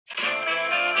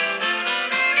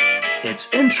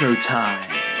It's intro time.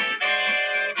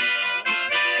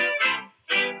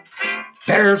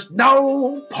 There's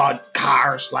no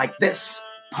podcast like this,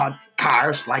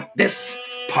 podcast like this,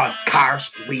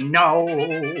 podcast we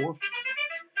know.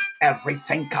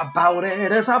 Everything about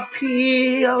it is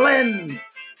appealing.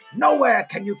 Nowhere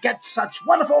can you get such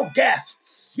wonderful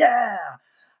guests. Yeah.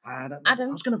 Adam. I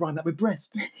was going to rhyme that with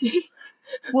breasts.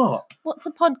 What? What's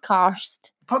a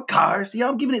podcast? Podcast? Yeah,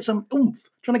 I'm giving it some oomph.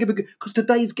 Trying to give a good... Because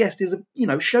today's guest is,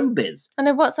 showbiz. I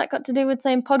know, what's that got to do with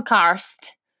saying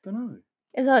podcast? Don't know.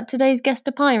 Is today's guest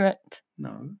a pirate?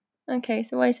 No. Okay,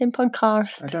 so why are you saying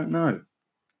podcast? I don't know.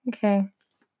 Okay.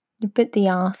 You bit the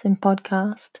arse in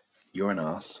podcast. You're an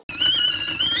arse.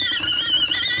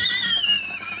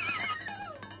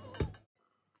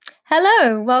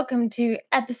 Hello, welcome to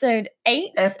episode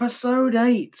 8. Episode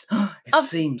 8. It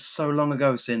seems so long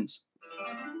ago since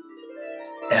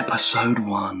episode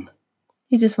 1.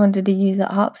 You just wanted to use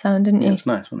that harp sound, didn't you? Yeah, it's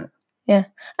nice, wasn't it? Yeah.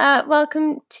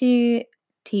 Welcome to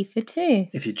Tea for Two.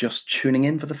 If you're just tuning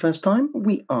in for the first time,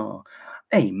 we are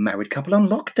a married couple on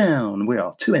lockdown. We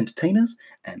are 2 entertainers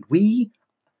and we...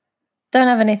 Don't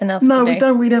have anything else to do. No, we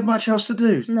don't really have much else to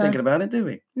do No. thinking about it, do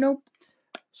we? Nope.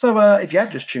 So if you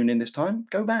have just tuned in this time,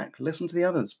 go back, listen to the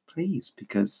others, please,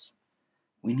 because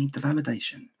we need the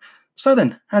validation. So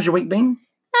then, how's your week been?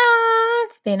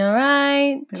 It's been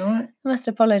alright. Been all right? I must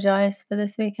apologise for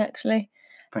this week, actually.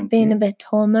 Thank Been you. a bit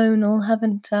hormonal,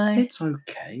 haven't I? It's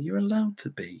okay. You're allowed to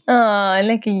be. Oh,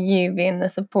 look at you being the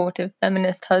supportive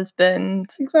feminist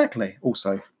husband. Exactly.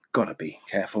 Also, gotta be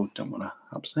careful. Don't want to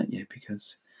upset you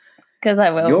because Because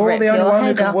I will you're rip the only your one who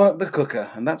head can off. work the cooker,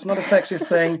 and that's not a sexist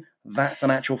thing. That's an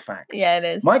actual fact. Yeah, it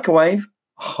is. Microwave.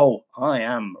 Oh, I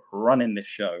am running this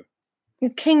show.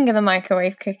 You're king of the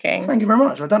microwave cooking. Thank you very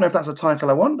much. I don't know if that's a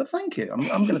title I want, but thank you.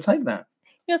 I'm going to take that.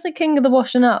 You're also king of the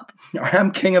washing up. I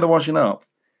am king of the washing up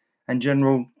and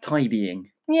general tidying.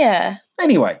 Yeah.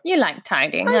 Anyway, You like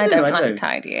tidying. I I do, don't I like do.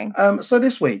 tidying. so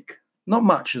this week, not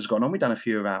much has gone on. We've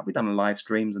done live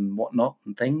streams and whatnot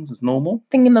and things as normal.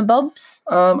 Thingamabobs.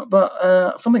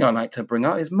 But something I'd like to bring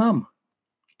up is Mum,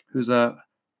 who's a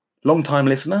long-time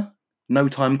listener,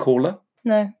 no-time caller.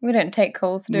 No, we don't take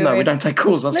calls, do we? No, we don't take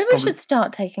calls. That's Maybe probably... we should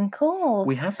start taking calls.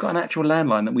 We have got an actual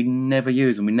landline that we never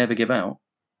use and we never give out.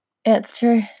 Yeah, it's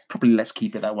true. Probably let's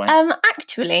keep it that way.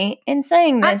 Actually, in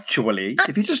saying this... Actually,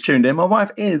 if you just tuned in, my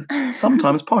wife is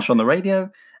sometimes posh on the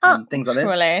radio and things like this.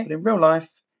 Actually. But in real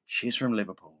life, she's from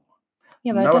Liverpool.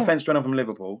 Yeah, but No I don't, offence to anyone from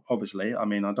Liverpool, obviously. I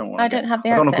mean, I don't want I don't have the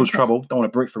I don't want accent. to cause trouble. Don't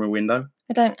want to brick through a window.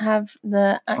 I don't have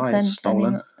the Tyres accent stolen.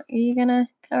 anymore. Are you going to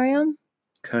carry on?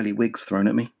 Curly wigs thrown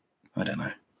at me. I don't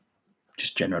know.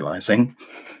 Just generalising.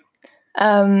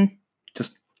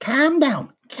 Just calm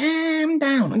down. Calm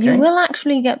down, okay? You will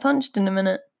actually get punched in a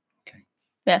minute. Okay.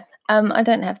 Yeah. I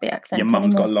don't have the accent Your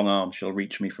mum's anymore. got a long arm. She'll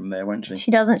reach me from there, won't she?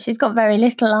 She doesn't. She's got very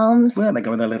little arms. Where they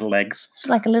go with their little legs. She's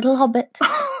like a little hobbit.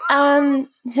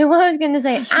 So what I was going to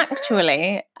say,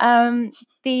 actually,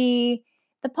 the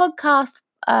podcast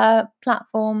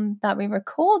platform that we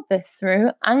record this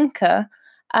through, Anchor,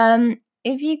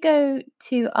 if you go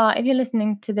to if you're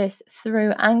listening to this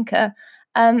through Anchor,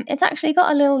 it's actually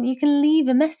got you can leave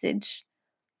a message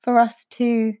for us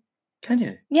to... Can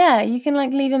you? Yeah, you can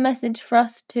leave a message for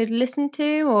us to listen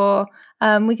to, or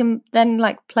we can then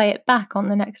play it back on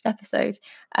the next episode.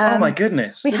 Oh my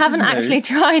goodness. We this haven't is actually news.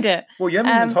 tried it. Well, you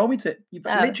haven't even told me to. You've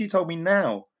oh. literally told me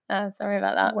now. Sorry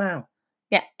about that. Wow.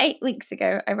 Yeah, 8 weeks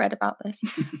ago I read about this.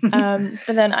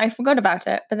 But then I forgot about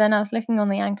it. But then I was looking on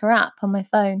the Anchor app on my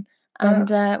phone and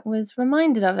was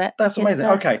reminded of it. That's because,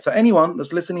 amazing. Okay, so anyone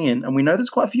that's listening in, and we know there's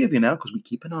quite a few of you now because we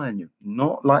keep an eye on you.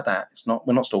 Not like that.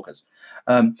 We're not stalkers.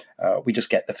 We just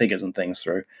get the figures and things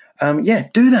through. Yeah,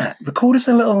 do that. Record us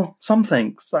a little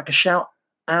something. It's like a shout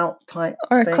out type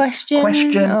or a thing.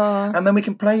 question. Or... And then we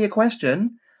can play your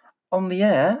question on the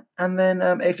air. And then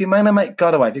if you're going to make if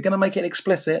you're going to make it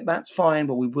explicit, that's fine.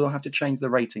 But we will have to change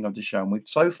the rating of the show. And we've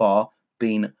so far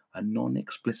been a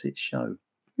non-explicit show.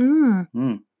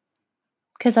 Because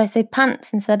I say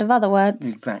pants instead of other words.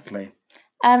 Exactly.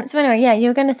 So anyway, yeah, you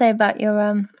were going to say about your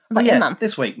your mum.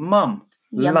 This week, Mum.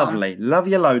 Your Lovely. Love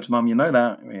you loads, Mum. You know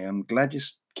that. I'm glad you're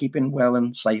keeping well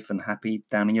and safe and happy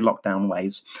down in your lockdown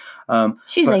ways.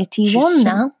 She's but 81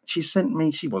 now. She sent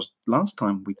me. She was last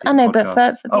time we did. I know, the but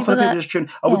podcast. for people for the people that... just tuning.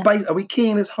 Yeah. Are we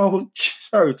keying this whole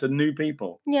show to new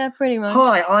people? Yeah, pretty much.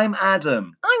 Hi, I'm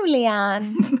Adam. I'm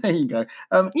Leanne. There you go.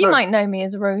 You might know me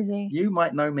as Rosie. You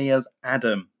might know me as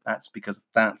Adam. That's because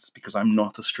I'm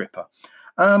not a stripper.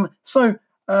 So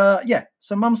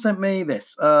Mum sent me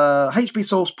this HB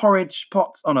sauce porridge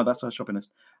pots. Oh no, that's her shopping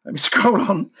list. Let me scroll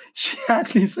on. She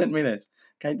actually sent me this.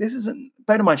 Okay, this isn't.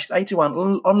 Bear in mind, she's 81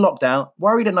 on lockdown,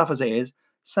 worried enough as it is.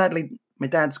 Sadly, my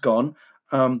dad's gone.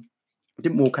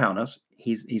 Didn't walk out on us.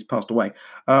 He's passed away.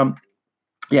 So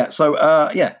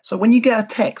when you get a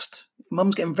text,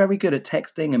 Mum's getting very good at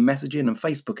texting and messaging and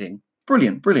Facebooking.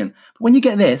 Brilliant. But when you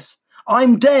get this,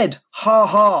 I'm dead, ha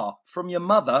ha, from your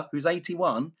mother, who's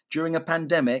 81, during a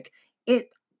pandemic, it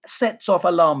sets off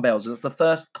alarm bells as the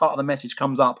first part of the message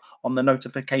comes up on the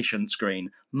notification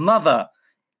screen. Mother,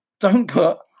 don't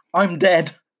put, I'm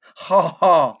dead, ha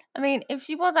ha. I mean, if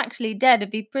she was actually dead,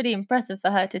 it'd be pretty impressive for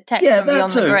her to text Yeah, from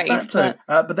beyond the grave. that too.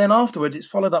 But then afterwards, it's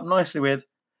followed up nicely with,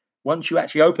 once you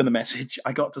actually open the message,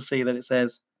 I got to see that it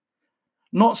says,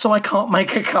 not so I can't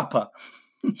make a cuppa.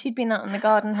 She'd been out in the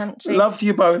garden, hadn't she? Love to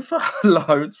you both.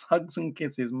 Loads. Hugs and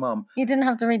kisses, Mum. You didn't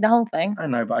have to read the whole thing. I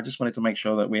know, but I just wanted to make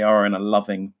sure that we are in a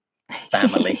loving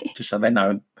family, just so they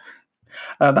know.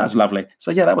 That's lovely.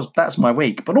 So yeah, that's my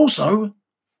week. But also,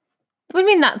 What do you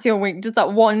mean that's your week? Just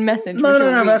that one message?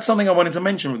 no, that's something I wanted to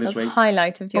mention for this that's week.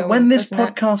 Highlight of your But when week, this isn't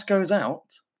it? podcast goes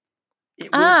out, it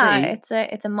will be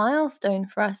it's a milestone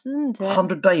for us, isn't it?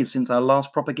 100 days since our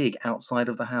last proper gig outside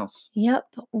of the house. Yep,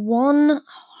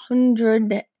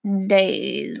 100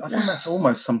 days. I think that's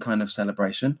almost some kind of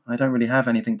celebration. I don't really have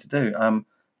anything to do. A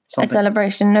Something.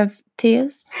 celebration of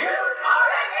tears.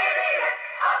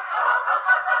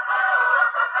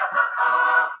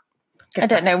 I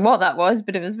don't know what that was,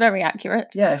 but it was very accurate.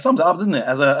 Yeah, it sums it up, doesn't it,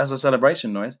 as a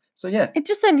celebration noise? So yeah, It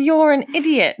just said you're an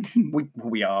idiot.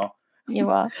 we are. You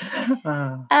are. Takes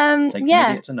an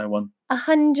Yeah, idiot to know one.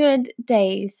 100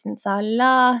 days since our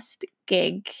last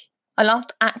gig, our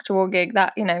last actual gig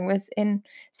that, was in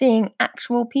seeing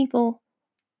actual people.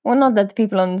 Well, not that the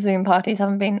people on Zoom parties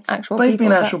haven't been actual people. They've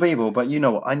been actual people, but you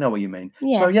know what? I know what you mean.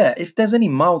 Yeah. So yeah, if there's any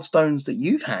milestones that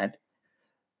you've had,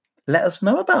 let us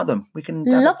know about them. We can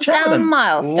have a chat with them.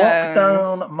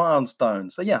 Lockdown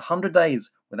milestones. So yeah, 100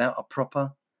 days without a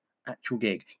proper actual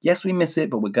gig. Yes, we miss it,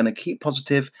 but we're going to keep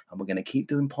positive and we're going to keep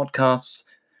doing podcasts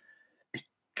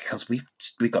because we've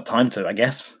got time to, I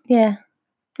guess. Yeah.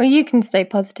 Well, you can stay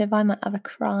positive. I might have a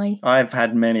cry. I've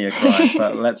had many a cry,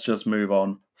 but let's just move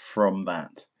on from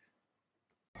that.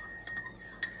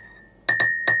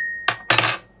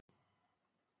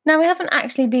 Now, we haven't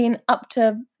actually been up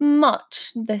to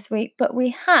much this week, but we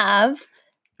have...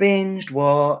 Binged,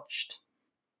 watched.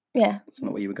 Yeah. That's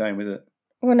not where you were going with it.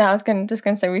 Well, no, I was just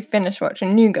going to say we finished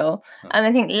watching New Girl. Oh. And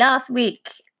I think last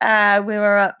week we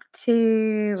were up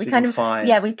to... Season 5.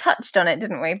 Yeah, we touched on it,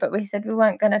 didn't we? But we said we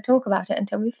weren't going to talk about it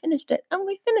until we finished it. And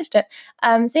we finished it.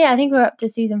 So yeah, I think we're up to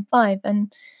season 5.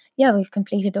 And yeah, we've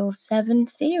completed all 7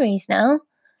 series now.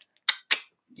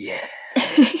 Yeah.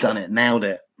 Done it. Nailed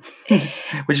it.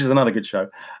 Which is another good show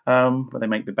where they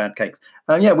make the bad cakes.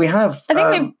 Yeah, we have. I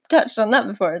think we've touched on that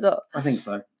before as well. I think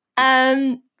so.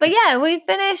 But yeah, we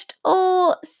finished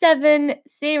all 7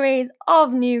 series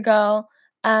of New Girl.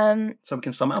 So we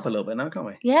can sum it up a little bit now, can't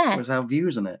we? Yeah. Where's our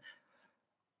views on it?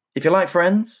 If you like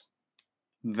Friends,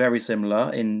 very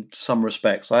similar in some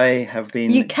respects. I have been...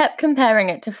 You kept comparing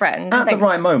it to Friends. At the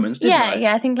right moments, didn't I?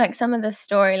 Yeah, I think like some of the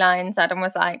storylines, Adam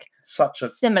was like, such a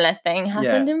similar thing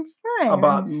happened in Friends.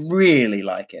 But really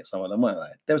like it, some of them, weren't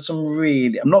they? There was some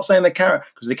really... I'm not saying because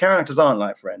the characters aren't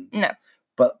like Friends. No.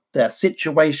 But their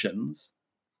situations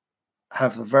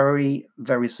have very,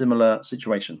 very similar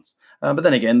situations. But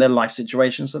then again, they're life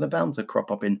situations, so they're bound to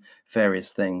crop up in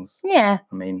various things. Yeah.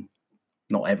 I mean,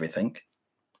 not everything.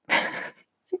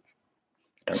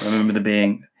 I don't remember them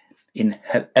being in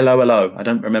Hello. I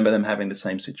don't remember them having the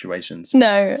same situations.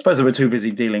 No. I suppose they were too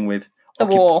busy dealing with the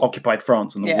war. occupied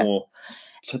France and the war.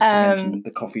 To mention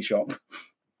the coffee shop.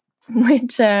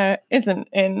 Which isn't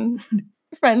in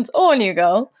Friends or New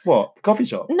Girl. What? The coffee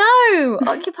shop? No!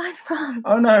 Occupied France.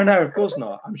 Oh, no, of course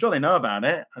not. I'm sure they know about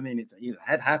it. I mean, it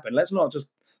had happened. Let's not...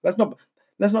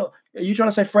 Are you trying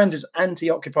to say Friends is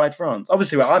anti-occupied France?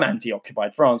 Obviously, well, I'm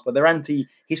anti-occupied France, but they're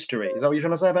anti-history. Is that what you're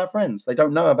trying to say about Friends? They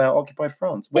don't know about occupied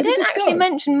France. They don't actually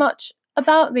mention much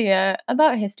about the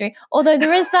about history. Although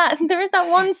there is that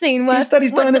one scene where he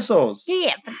studies dinosaurs.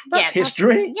 That's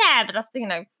history. But that's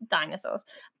dinosaurs.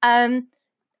 No,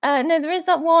 there is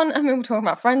that one. I mean, we're talking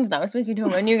about Friends now. We're supposed to be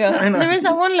talking about New Girl. There is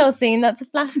that one little scene that's a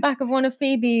flashback of one of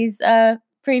Phoebe's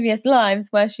previous lives,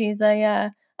 where she's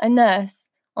a nurse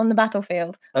on the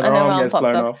battlefield, and her arm gets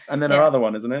blown off. And then her other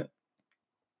one, isn't it?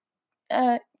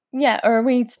 Yeah. Or are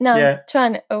we now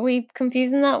are we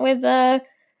confusing that with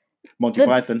Monty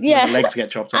Python? Yeah, the legs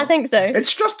get chopped off. I think so.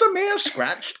 It's just a mere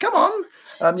scratch. Come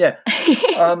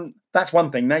on. That's one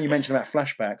thing. Now you mentioned about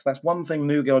flashbacks. That's one thing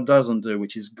New Girl doesn't do,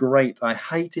 which is great. I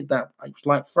hated that. It's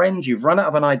like Friends. You've run out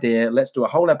of an idea. Let's do a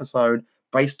whole episode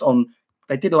based on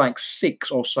they did like 6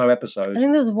 or so episodes. I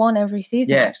think there's one every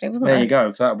season, Yeah, actually, wasn't there there? you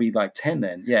go. So that'll be like 10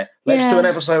 then. Yeah. Let's do an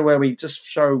episode where we just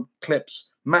show clips,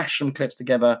 mash some clips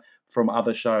together from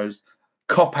other shows.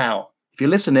 Cop out. If you're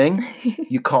listening,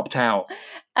 you copped out.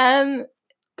 David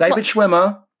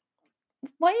Schwimmer.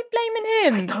 Why are you blaming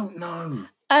him? I don't know.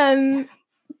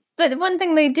 But the one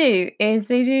thing they do is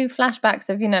they do flashbacks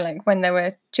of, like when they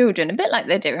were children, a bit like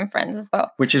they do in Friends as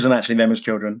well. Which isn't actually them as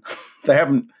children. They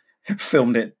haven't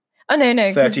filmed it. Oh,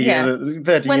 no. 30 years ago.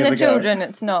 When they're children,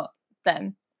 it's not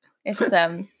them. It's,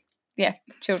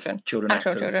 children. Children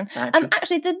Actual actors. children.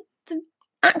 Actually, the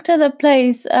actor that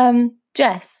plays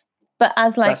Jess, but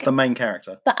as like... That's the main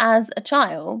character. But as a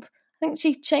child... I think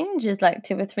she changes like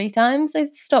 2 or 3 times. They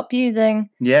stop using.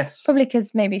 Yes. Probably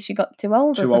because maybe she got too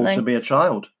old or something. Too old to be a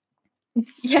child.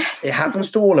 Yes. It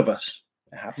happens to all of us.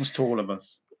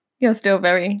 You're still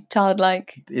very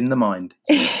childlike. In the mind.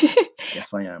 Yes,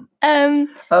 yes I am.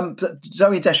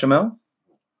 Zoe Deschanel.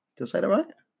 Did I say that right?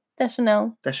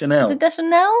 Deschanel. Deschanel. Is it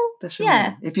Deschanel? Deschanel.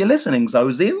 Yeah. If you're listening,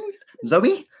 Zoe, give us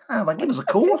a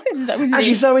call. Zoe.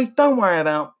 Actually, Zoe, don't worry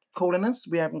about calling us.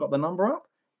 We haven't got the number up.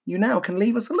 You now can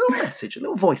leave us a little message, a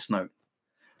little voice note.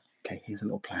 Okay, here's a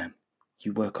little plan.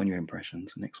 You work on your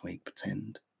impressions. Next week,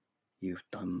 pretend you've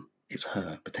done... It's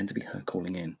her. Pretend to be her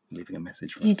calling in, leaving a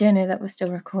message for us. You do know that we're still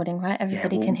recording, right?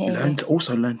 Everybody can hear you.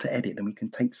 Also learn to edit, then we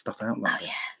can take stuff out like this.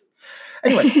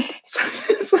 Yeah. Anyway,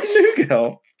 so New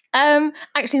Girl.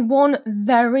 Actually, one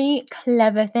very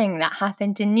clever thing that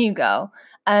happened in New Girl.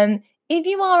 If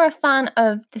you are a fan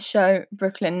of the show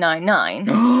Brooklyn Nine-Nine...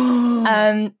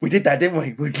 we did that, didn't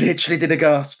we? We literally did a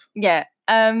gasp. Yeah.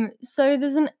 So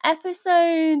there's an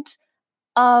episode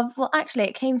of... Well, actually,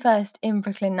 it came first in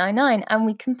Brooklyn Nine-Nine, and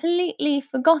we completely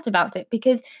forgot about it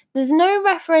because there's no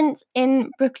reference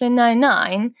in Brooklyn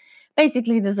Nine-Nine.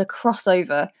 Basically, there's a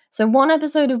crossover. So one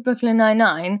episode of Brooklyn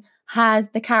Nine-Nine has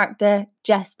the character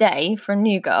Jess Day from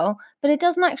New Girl, but it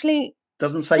doesn't actually...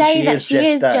 Doesn't say she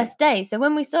is Jess Day. So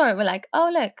when we saw it, we're like,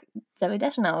 oh, look, Zoe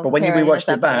Deschanel. But when you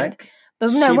rewatched it back, but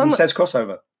she no, even says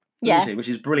crossover. Yeah. Which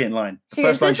is a brilliant line. She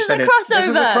goes, this is a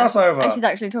crossover. And she's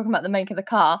actually talking about the make of the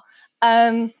car.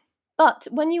 But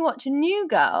when you watch New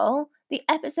Girl, the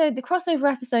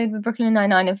crossover episode with Brooklyn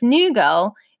Nine-Nine of New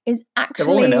Girl is actually...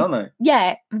 They're all in it, aren't they?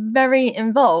 Yeah, very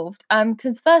involved.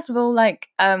 Because first of all,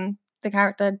 the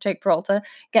character, Jake Peralta,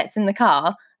 gets in the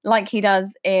car, like he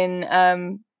does in...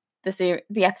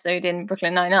 the episode in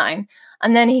Brooklyn Nine-Nine,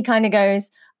 and then he kind of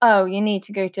goes, oh, you need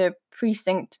to go to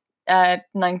precinct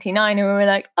 99, and we were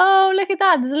like, oh, look at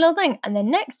that, there's a little thing, and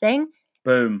then next thing,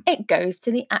 boom, it goes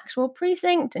to the actual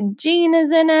precinct, and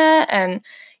Gina's in it, and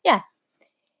yeah,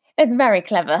 it's very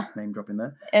clever. Name dropping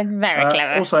there. It's very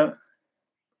clever. Also,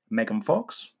 Megan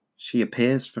Fox, she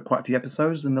appears for quite a few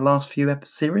episodes in the last few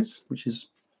series, which is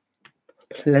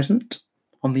pleasant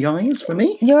on the eyes for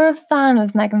me. You're a fan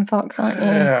of Megan Fox, aren't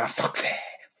you?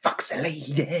 Foxy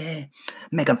lady.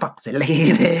 Megan Foxy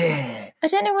lady. I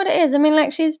don't know what it is. I mean,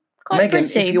 she's quite Megan,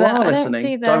 pretty. if you are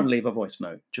listening, don't don't leave a voice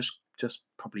note. Just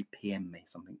probably PM me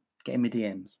something. Get in my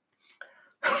DMs.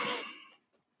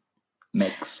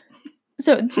 Megs.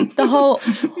 So the whole...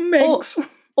 Megs.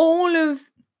 All of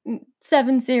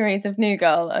 7 series of New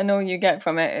Girl, and all you get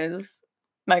from it is...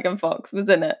 Megan Fox was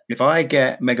in it. If I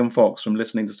get Megan Fox from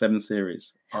listening to 7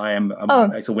 series,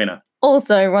 it's a winner.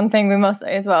 Also, one thing we must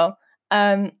say as well,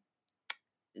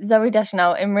 Zoe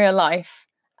Deschanel in real life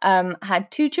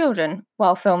had 2 children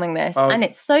while filming this, and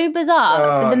it's so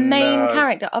bizarre for the main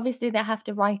character. Obviously, they have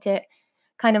to write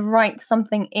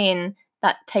something in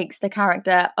that takes the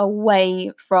character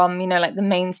away from, the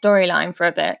main storyline for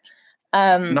a bit.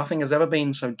 Nothing has ever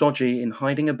been so dodgy in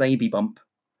hiding a baby bump.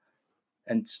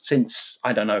 And since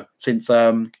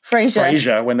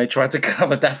Frasier, when they tried to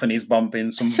cover Daphne's bump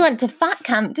in some... She went to fat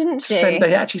camp, didn't she?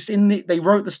 They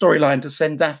wrote the storyline to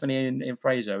send Daphne in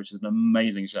Frasier, which is an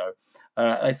amazing show.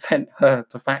 They sent her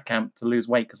to fat camp to lose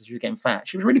weight because she was getting fat.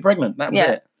 She was really pregnant. That was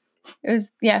it. It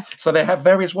was, yeah. So they have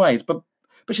various ways, but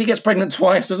she gets pregnant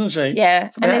twice, doesn't she? Yeah.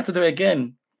 So they had to do it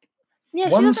again.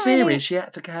 Yeah, one series, she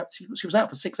had to... She was out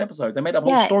for 6 episodes. They made up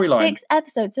a whole storyline. 6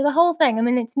 episodes. So the whole thing, I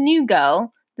mean, it's New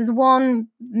Girl. There's one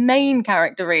main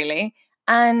character, really.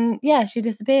 And, yeah, she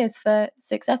disappears for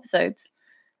 6 episodes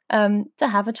to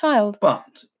have a child.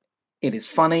 But it is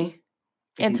funny.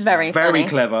 It's very funny. Very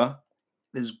clever.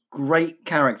 There's great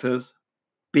characters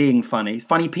being funny. It's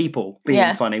funny people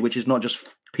being funny, which is not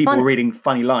just people reading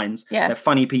funny lines. Yeah. They're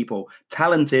funny people.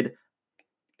 Talented,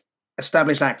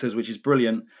 established actors, which is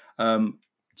brilliant.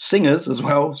 Singers as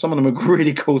well. Some of them are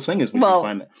really cool singers. We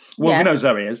know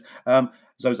Zoe is.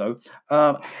 Zozo.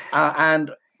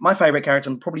 And my favourite character,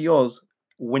 and probably yours,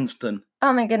 Winston.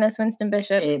 Oh my goodness, Winston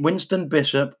Bishop. Winston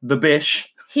Bishop, the Bish.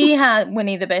 He had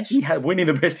Winnie the Bish. He had Winnie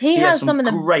the Bish. He has some of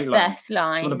the great best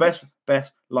lines. Some of the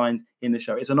best lines in the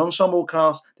show. It's an ensemble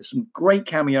cast. There's some great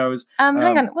cameos.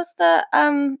 Hang on, what's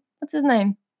his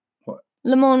name? What?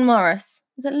 Lamorne Morris.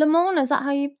 Is it Lamorne? Is that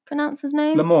how you pronounce his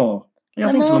name? Lamorne. Yeah,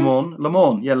 I think it's Lamorne.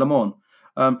 Lamorne. Yeah, Lamorne.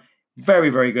 Very,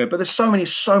 very good. But there's so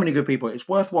many good people. It's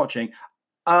worth watching.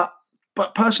 But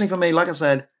personally for me, like I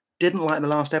said, didn't like the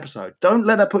last episode. Don't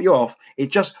let that put you off.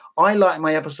 I like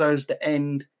my episodes to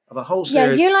end of a whole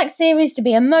series. Yeah, you like series to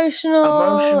be emotional.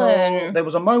 There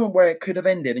was a moment where it could have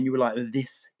ended and you were like,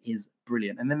 this is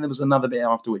brilliant. And then there was another bit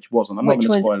after which wasn't. I'm not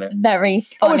going to spoil it. Very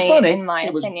funny, it was funny. In my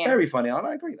opinion. It was very funny.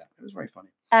 I agree with that. It was very funny.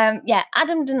 Yeah,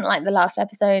 Adam didn't like the last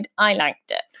episode. I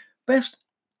liked it. Best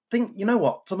thing, you know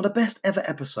what? Some of the best ever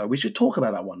episode. We should talk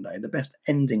about that one day. The best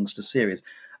endings to series.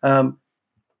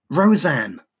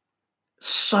 Roseanne.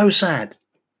 So sad.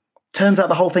 Turns out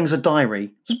the whole thing's a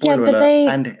diary. Spoiler alert.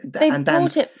 They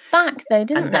brought it back though,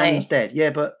 didn't and they? Dan's dead.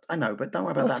 Yeah, but I know. But don't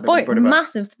worry about that.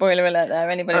 Massive spoiler alert there.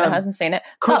 Anybody that hasn't seen it.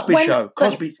 Cosby Show.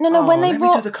 Cosby. When they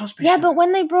brought the Cosby Show. but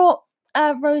when they brought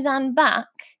Roseanne back,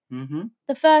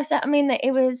 the first. I mean,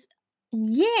 it was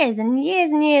years and years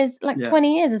and years, like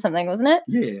 20 years or something, wasn't it?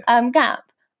 Yeah. Gap.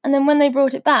 And then when they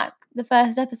brought it back, the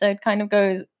first episode kind of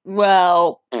goes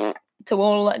to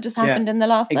all that just happened in the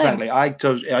last thing. Exactly. I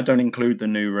don't include the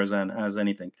new Roseanne as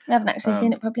anything. I haven't actually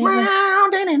seen it properly.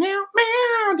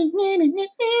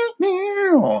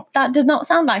 That did not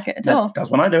sound like it at all. That's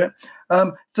when I do it.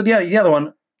 So the other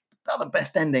one, the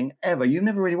best ending ever. You've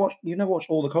never watched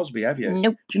all the Cosby, have you?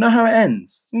 Nope. Do you know how it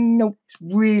ends? Nope. It's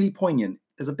really poignant.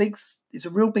 It's a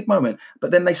real big moment.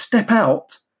 But then they step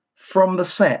out from the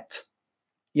set,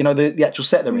 the actual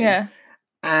set they're in,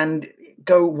 and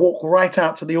walk right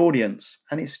out to the audience.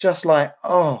 And it's just like,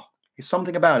 it's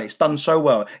something about it. It's done so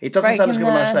well. It doesn't sound as good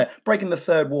as I say. Breaking the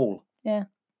third wall. Yeah.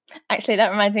 Actually,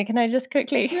 that reminds me. Can I just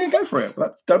quickly? Yeah, go for it.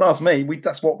 Don't ask me.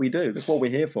 That's what we do. That's what we're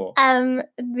here for.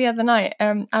 The other night,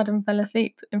 Adam fell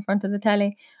asleep in front of the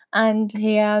telly, and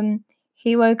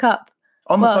he woke up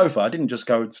on the sofa. I didn't just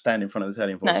go stand in front of the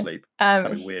telly and fall asleep.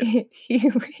 That'd be weird.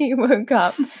 He woke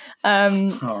up.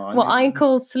 What I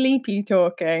call sleepy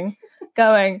talking,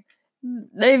 going,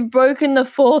 "They've broken the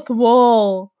fourth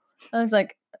wall." I was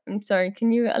like, "I'm sorry.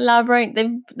 Can you elaborate?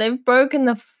 They've broken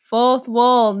the fourth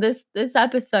wall. This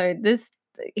episode.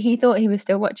 He thought he was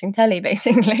still watching telly,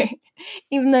 basically,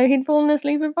 even though he'd fallen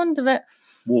asleep in front of it.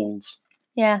 Walls.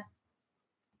 Yeah.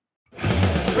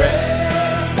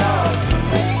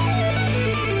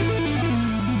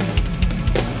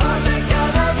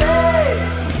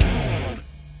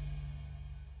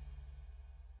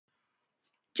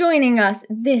 Joining us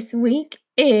this week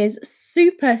is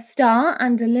superstar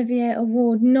and Olivier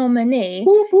Award nominee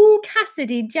whoop, whoop.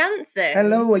 Cassidy Jansen.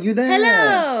 Hello, are you there?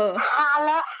 Hello.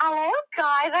 Hello,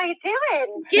 guys. How you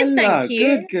doing? Good, thank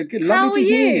you. Good. Lovely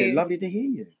to hear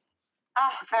you. Oh,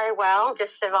 very well.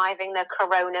 Just surviving the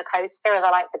Coronacoaster, as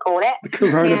I like to call it. The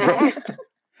Coronaroaster.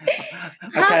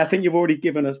 Okay, I think you've already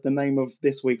given us the name of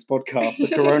this week's podcast, the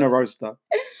Coronaroaster.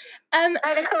 The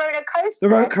Coronacoaster.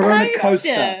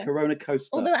 The Coronacoaster.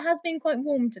 Although it has been quite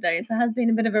warm today, so it has been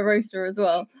a bit of a roaster as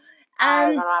well.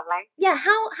 Lovely. Yeah,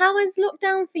 how is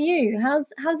lockdown for you?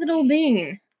 How's it all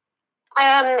been?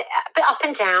 A bit up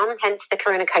and down, hence the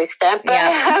Coronacoaster.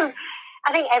 But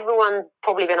I think everyone's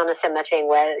probably been on a similar thing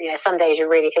where, some days you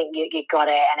really think you got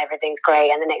it and everything's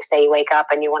great, and the next day you wake up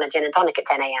and you want a gin and tonic at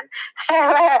 10 a.m. So,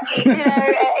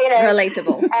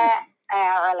 relatable.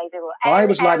 Relatable. I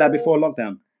was like that before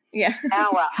lockdown. Yeah.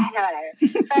 Oh, well, I know.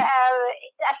 But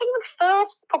I think the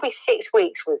first probably 6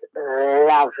 weeks was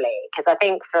lovely, because I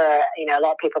think for, a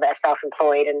lot of people that are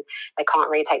self-employed and they can't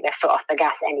really take their foot off the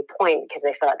gas at any point because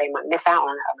they feel like they might miss out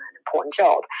on an important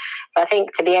job. So I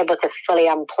think to be able to fully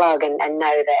unplug and know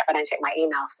that if I don't check my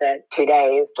emails for 2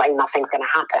 days, like nothing's going to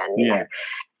happen, you know,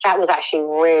 that was actually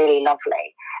really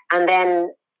lovely. And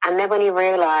then when you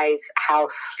realise how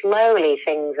slowly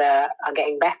things are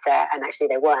getting better, and actually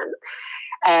they weren't,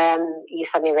 you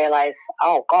suddenly realise,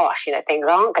 oh gosh, things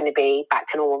aren't going to be back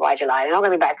to normal by July. They're not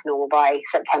going to be back to normal by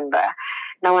September.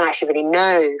 No one actually really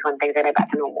knows when things are going to go back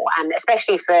to normal. And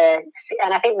especially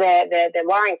and I think the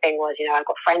worrying thing was, I've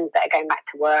got friends that are going back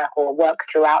to work or work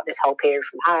throughout this whole period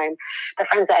from home, but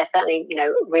friends that are certainly,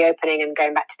 reopening and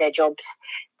going back to their jobs,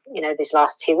 these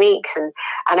last 2 weeks. And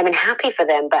I've been happy for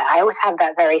them, but I always have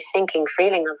that very sinking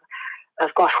feeling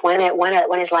of gosh, when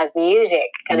is live music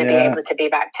going to be able to be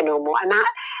back to normal? And that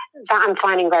I'm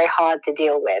finding very hard to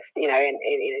deal with, and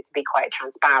to be quite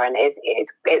transparent, is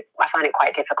I find it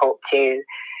quite difficult to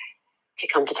to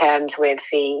come to terms with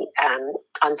the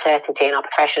uncertainty in our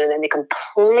profession, and then the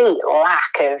complete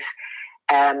lack of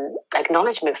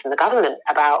acknowledgement from the government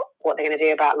about what they're going to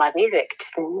do about live music.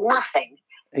 Just nothing.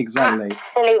 Exactly.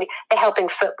 Absolutely. They're helping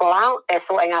football out. They're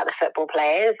sorting out the football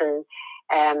players and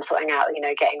sorting out,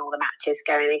 getting all the matches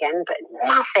going again, but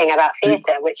nothing about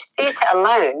theatre, which theatre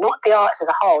alone, not the arts as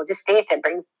a whole, just theatre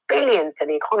brings billions to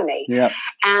the economy. Yeah.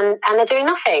 And they're doing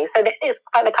nothing. So it's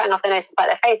like they're cutting off their noses by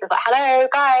their faces, like, hello,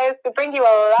 guys, we bring you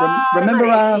a lot remember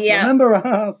of money. us, remember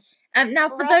us. Now,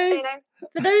 for those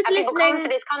listening, people come to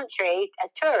this country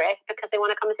as tourists because they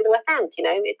want to come and see the West End.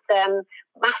 It's a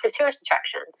massive tourist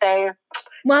attraction. So,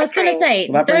 well, I was going to say,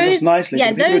 that brings us nicely to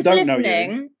the people who don't know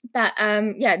you. That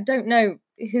don't know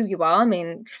who you are. I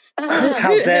mean,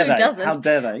 how dare they? Doesn't? How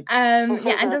dare they? And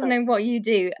doesn't know what you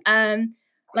do.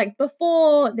 Like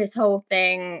before this whole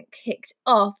thing kicked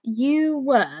off, you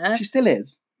were. She still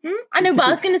is. I know, but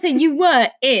I was going to say you were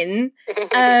in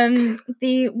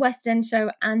the West End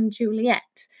show Anne Juliet.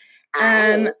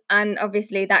 And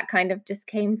obviously that kind of just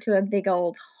came to a big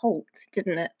old halt,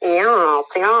 didn't it? Yeah.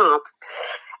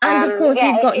 And of course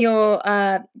you've got your,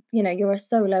 you're a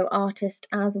solo artist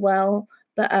as well.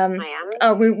 But I am.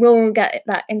 Oh, we'll get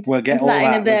that into. We'll get all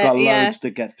that. In a bit. We've got loads to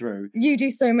get through. You do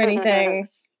so many things.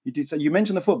 You do. So you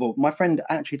mentioned the football. My friend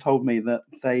actually told me that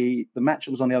the match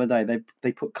that was on the other day,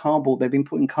 they put cardboard. They've been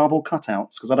putting cardboard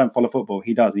cutouts, because I don't follow football.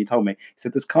 He does. And he told me. He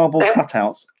said there's cardboard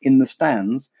cutouts in the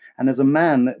stands, and there's a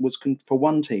man that was for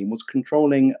one team was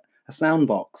controlling a sound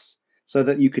box so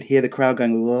that you could hear the crowd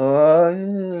going.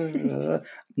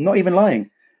 Not even lying.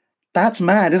 That's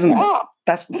mad, isn't it?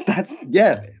 That's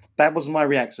yeah. That was my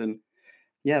reaction.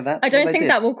 Yeah, that's. I don't think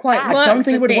that will quite work. I don't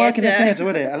think it would theatre. work in the theatre,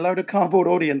 would it? A load of cardboard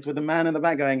audience with a man in the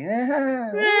back going,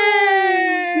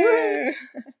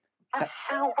 That's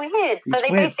so weird. So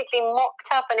they basically mocked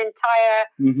up an entire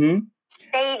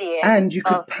stadium. And you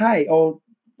could pay, or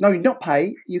no, not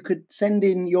pay. You could send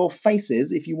in your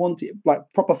faces if you wanted, like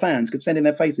proper fans could send in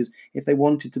their faces if they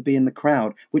wanted to be in the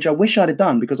crowd, which I wish I'd have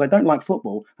done because I don't like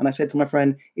football. And I said to my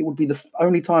friend, it would be the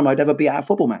only time I'd ever be at a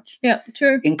football match. Yeah,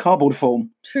 true. In cardboard form.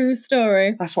 True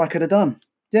story. That's what I could have done.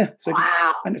 Yeah. So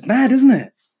wow. And it's mad, isn't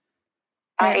it?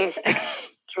 That is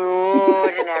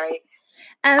extraordinary.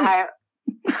 But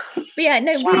yeah,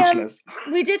 no,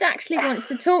 we did actually want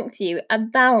to talk to you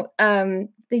about the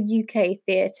UK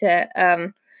theatre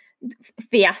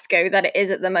fiasco that it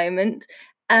is at the moment.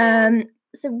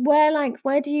 So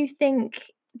where do you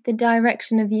think the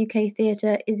direction of UK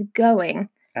theatre is going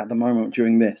at the moment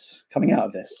coming out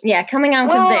of this? Yeah, coming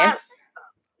out of this.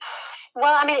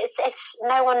 Well, I mean, it's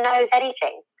no one knows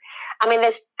anything. I mean,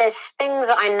 there's things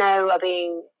that I know are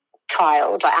being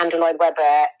trialed. Like Andrew Lloyd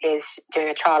Webber is doing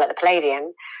a trial at the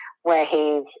Palladium where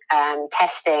he's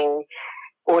testing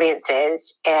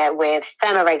audiences with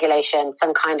thermoregulation,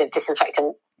 some kind of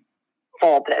disinfectant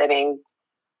fob that they're being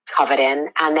covered in,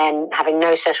 and then having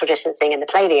no social distancing in the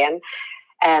Palladium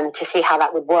to see how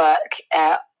that would work.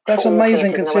 That's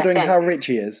amazing considering how rich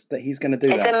he is that he's going to do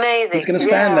that. It's amazing. He's going to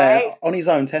stand there on his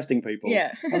own testing people.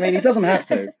 Yeah. I mean, he doesn't have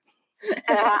to.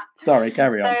 Sorry,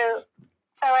 carry on.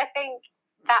 So I think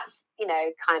that's,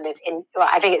 kind of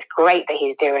I think it's great that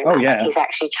he's doing that. Yeah. He's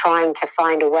actually trying to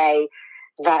find a way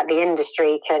that the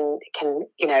industry can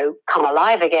come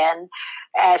alive again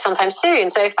sometime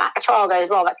soon. So if that trial goes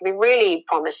well, that could be really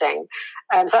promising.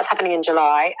 So that's happening in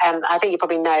July. I think you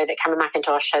probably know that Cameron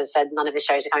McIntosh has said none of his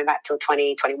shows are coming back till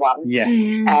 2021. Yes.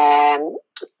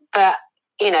 But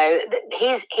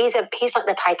he's like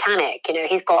the Titanic.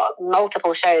 He's got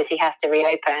multiple shows he has to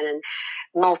reopen and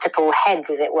multiple heads,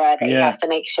 as it were, that he has to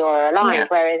make sure are aligned. Yeah.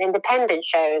 Whereas independent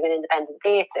shows and independent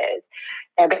theatres,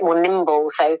 they're a bit more nimble.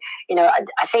 So,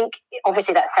 I think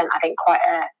obviously that sent, quite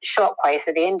a shockwave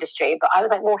through the industry. But I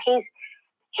was like, well, he's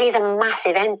a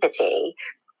massive entity.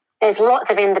 There's lots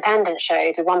of independent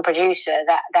shows with one producer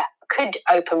that could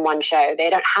open one show. They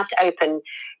don't have to open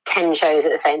 10 shows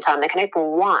at the same time. They can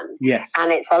open one. Yes.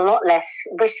 And it's a lot less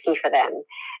risky for them.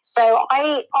 So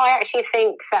I actually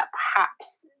think that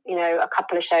perhaps, a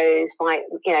couple of shows might,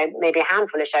 maybe a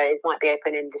handful of shows might be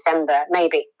open in December,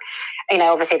 maybe.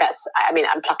 Obviously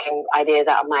I'm plucking ideas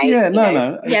out of my... Yeah,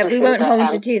 no. Yeah, we won't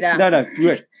hold you to that. No.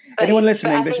 Anyone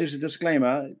listening, this is a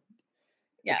disclaimer.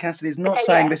 Yeah. Cassidy's not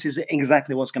saying this is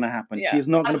exactly what's going to happen. Yeah. She is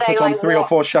not going to put on 3 or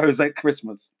 4 shows at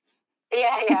Christmas.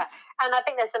 Yeah. And I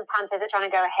think there's some punters that are trying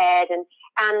to go ahead and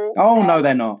oh, no,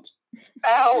 they're not.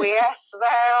 Oh, yes,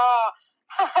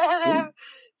 they are.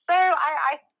 So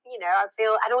I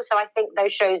feel, and also I think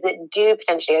those shows that do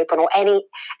potentially open, and even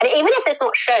if it's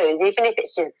not shows, even if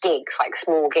it's just gigs, like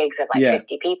small gigs of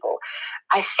 50 people,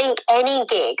 I think any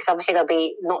gigs, obviously there'll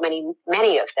be not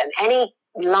many of them, any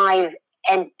live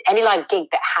any live gig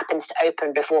that happens to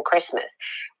open before Christmas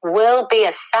will be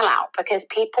a sellout because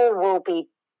people will be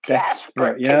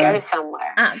desperate to go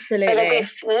somewhere. Absolutely. So there'll be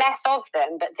less of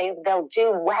them, but they'll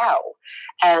do well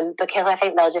because I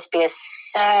think there'll just be a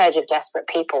surge of desperate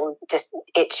people just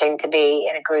itching to be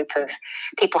in a group of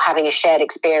people having a shared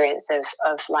experience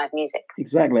of live music.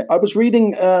 Exactly. I was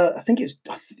reading, I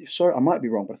might be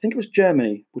wrong, but I think it was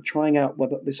Germany were trying out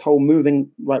this whole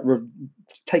moving, like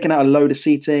taking out a load of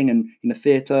seating and in a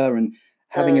theatre and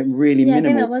having it really minimal. I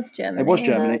think that was Germany. It was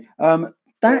Germany.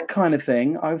 That kind of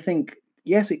thing, I think,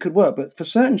 yes, it could work, but for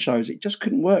certain shows, it just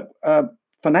couldn't work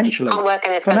financially. It can't work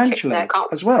in this financially country. No,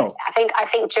 as well. I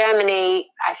think Germany.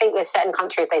 I think there's certain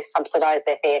countries they subsidise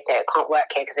their theatre. It can't work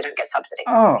here because they don't get subsidies.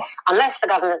 Oh, unless the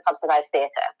government subsidise theatre,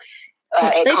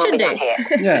 it can't be done here.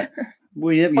 Yeah,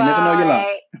 well, you never know your luck.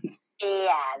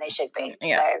 Yeah, they should be.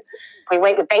 Yeah. So we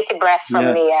wait with bated breath from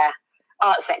the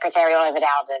Arts Secretary Oliver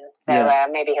Dowden. So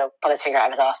maybe he'll pull his finger out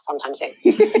of his arse sometime soon.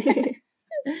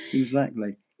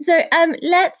 Exactly. So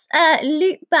let's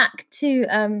loop back to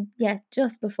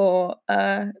just before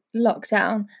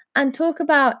lockdown and talk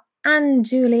about Anne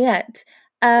Juliet.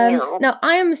 Now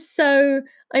I'm so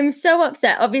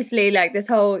upset. Obviously, like this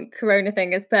whole Corona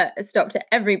thing has put a stop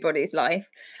to everybody's life.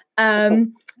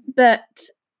 But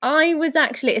I was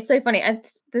actually, it's so funny.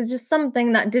 There's just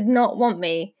something that did not want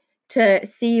me to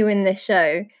see you in this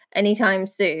show anytime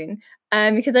soon.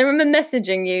 Because I remember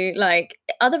messaging you, like,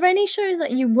 are there any shows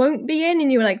that you won't be in? And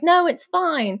you were like, no, it's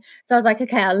fine. So I was like,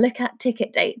 okay, I'll look at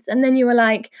ticket dates. And then you were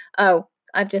like, oh,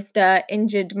 I've just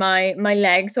injured my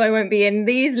leg, so I won't be in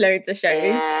these loads of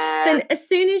shows. So as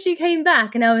soon as you came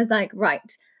back, and I was like,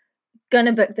 right,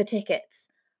 gonna book the tickets.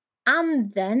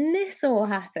 And then this all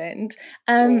happened.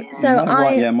 My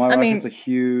wife is a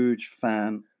huge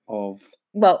fan of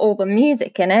all the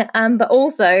music in it, but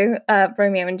also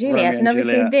Romeo and Juliet. And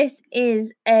obviously this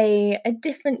is a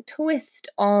different twist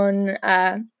on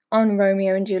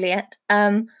Romeo and Juliet.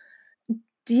 Do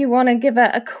you want to give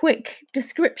a quick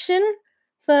description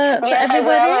for everybody?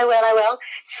 I will.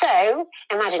 So,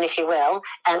 imagine if you will,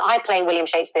 I play William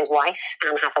Shakespeare's wife,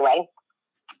 Anne Hathaway,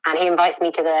 and he invites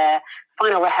me to the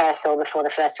final rehearsal before the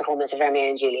first performance of Romeo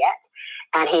and Juliet,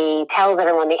 and he tells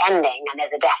everyone the ending, and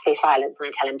there's a deathly silence, and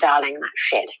I tell him, darling, that's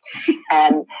shit.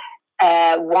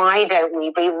 Why don't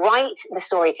we rewrite the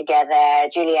story together?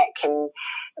 Juliet can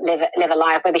live a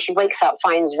life. Maybe she wakes up,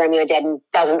 finds Romeo dead, and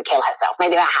doesn't kill herself.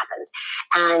 Maybe that happens.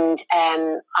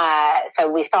 And so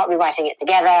we start rewriting it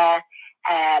together.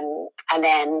 And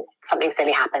then something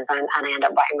silly happens, and I end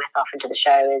up writing myself into the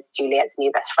show as Juliet's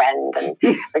new best friend, and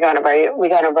we go on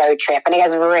a road trip, and it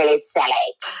gets really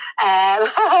silly.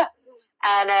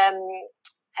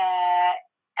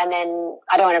 And then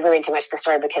I don't want to ruin too much of the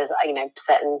story because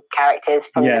certain characters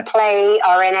from the play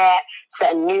are in it,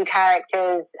 certain new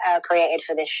characters created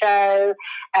for this show,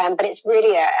 but it's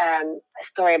really a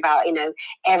story about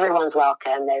everyone's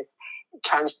welcome. There's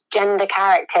transgender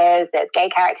characters, there's gay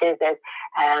characters, there's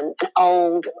an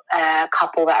old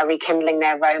couple that are rekindling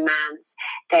their romance,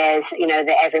 there's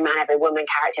the every man every woman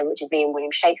character, which is me and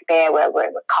William Shakespeare. We're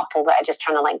a couple that are just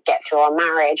trying to get through our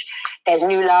marriage. There's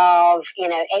new love,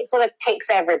 it sort of ticks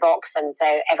every box, and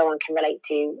so everyone can relate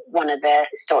to one of the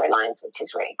storylines, which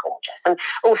is really gorgeous. And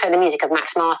also the music of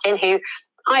Max Martin, who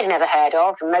I'd never heard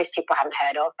of, and most people haven't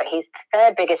heard of, but he's the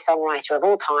third biggest songwriter of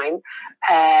all time,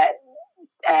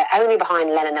 only behind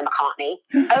Lennon and McCartney.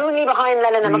 Only behind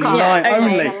Lennon and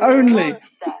McCartney. Only.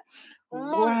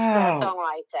 Monster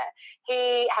songwriter.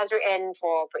 He has written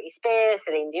for Britney Spears,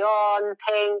 Celine Dion,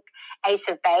 Pink, Ace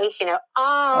of Base. That's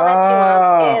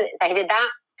you. So he did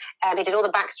that. He did all the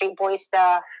Backstreet Boys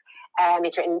stuff.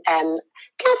 He's written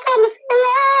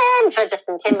for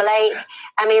Justin Timberlake.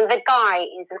 I mean, the guy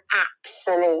is an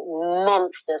absolute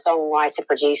monster songwriter,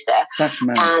 producer. That's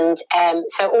mad. And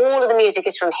so all of the music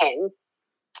is from him.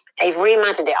 They've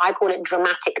reimagined it. I call it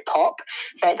dramatic pop.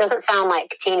 So it doesn't sound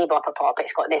like teeny bopper pop.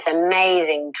 It's got this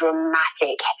amazing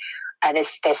dramatic,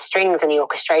 there's strings in the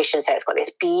orchestration, so it's got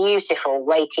this beautiful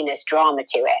weightiness, drama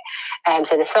to it.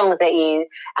 So the songs and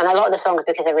a lot of the songs,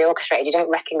 because they're reorchestrated, you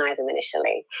don't recognize them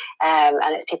initially. And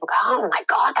it's people go, oh my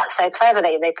God, that's so clever.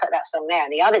 They put that song there.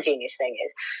 And the other genius thing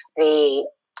is the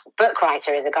book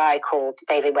writer is a guy called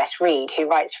David West Reed, who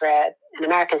writes for an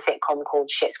American sitcom called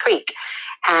Schitt's Creek.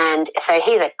 And so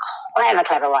he's a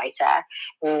clever writer.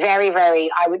 Very, very,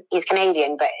 he's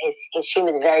Canadian, but his humour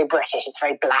is very British. It's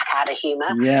very Blackadder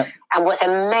humour. Yeah. And what's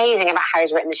amazing about how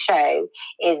he's written the show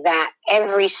is that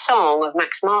every song of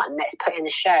Max Martin that's put in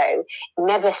the show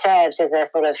never serves as a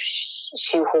sort of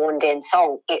shoehorned in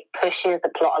song. It pushes the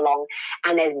plot along,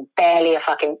 and there's barely a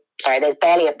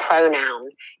pronoun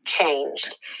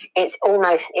changed. It's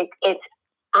almost, it's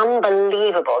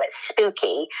unbelievable. It's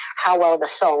spooky how well the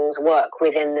songs work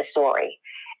within the story.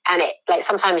 And it, like,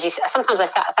 sometimes I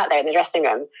sat there in the dressing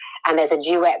room, and there's a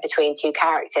duet between two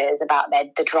characters about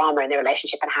the drama in their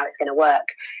relationship and how it's going to work.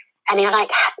 And you're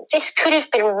like, this could have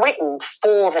been written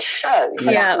for the show for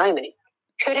that moment. It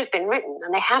could have been written,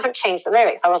 and they haven't changed the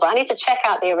lyrics. I was like, I need to check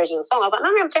out the original song. I was like,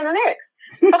 no, we haven't changed the lyrics.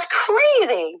 That's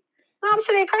crazy.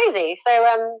 Absolutely crazy. So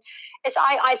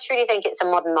I truly think it's a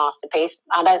modern masterpiece.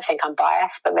 I don't think I'm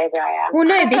biased, but maybe I am. Well,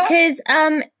 no, because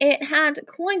it had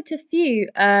quite a few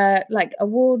like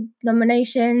award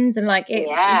nominations, and like it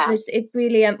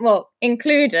really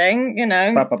including, you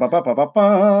know,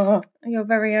 your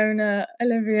very own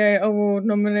Olivier Award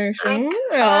nomination.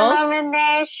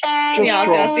 Just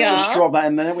drop that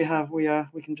in there. We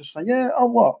can just say, we know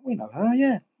her, we know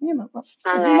her.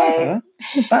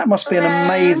 That must be an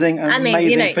amazing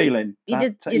feeling.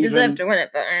 You deserve to win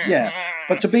it, but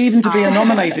but to be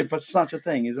nominated for such a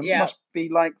thing must be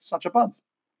like such a buzz.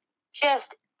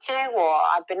 Just, do you know what?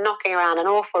 I've been knocking around an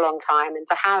awful long time, and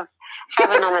to have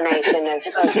a nomination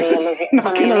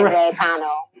from the Olivier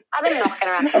panel, I've been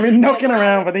knocking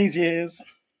around for these years.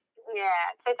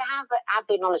 Yeah, so to have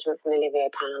the acknowledgement from the Olivier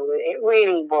panel, it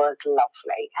really was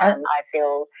lovely, and I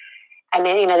feel. And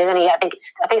then, you know, there's only I think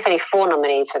it's only 4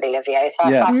 nominees for the Olivier. So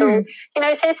I feel, you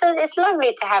know, so it's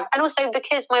lovely to have, and also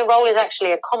because my role is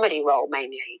actually a comedy role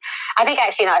mainly. I think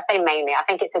actually, no, I say mainly. I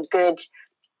think it's a good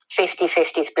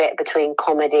 50-50 split between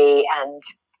comedy and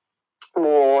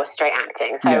more straight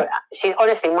acting. So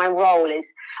honestly, my role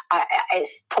is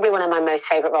it's probably one of my most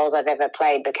favourite roles I've ever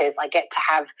played, because I get to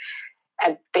have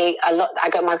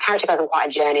my character goes on quite a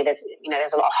journey. There's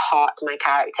a lot of heart to my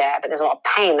character, but there's a lot of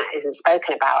pain that isn't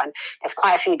spoken about, and there's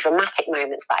quite a few dramatic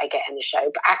moments that I get in the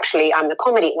show. But actually, I'm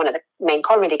one of the main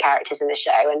comedy characters in the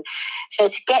show, and so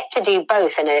to get to do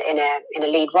both in a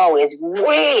lead role is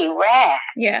really rare.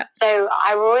 Yeah. So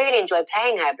I really enjoy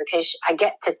playing her, because I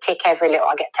get to tick every little.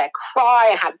 I get to cry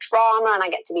and have drama, and I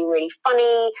get to be really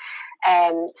funny.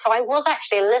 So I was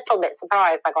actually a little bit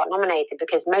surprised I got nominated,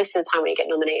 because most of the time when you get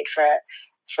nominated for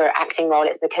acting role,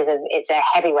 it's because it's a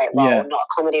heavyweight role, not a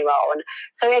comedy role. And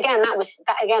so again, that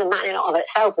in and of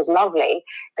itself was lovely,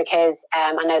 because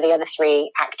I know the other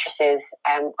 3 actresses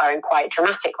are in quite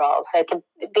dramatic roles. So to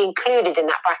be included in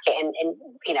that bracket in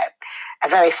you know, a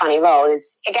very funny role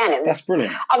is, again, that's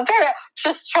brilliant. I'm very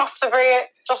just chuffed to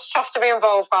be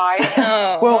involved, guys.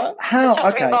 Well, how?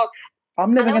 Okay.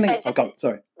 I'm never going to... Oh, God,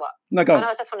 sorry. What? No, go on. And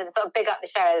I just wanted to sort of big up the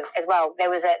show as well.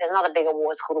 There's another big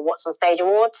award called the What's on Stage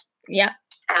Awards. Yeah.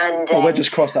 And we'll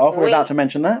just cross that off. We're about to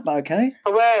mention that, but okay.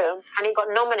 And he got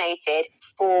nominated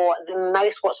for the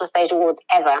most What's on Stage Awards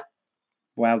ever.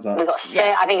 Wowza. We got,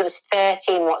 I think it was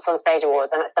 13 What's on Stage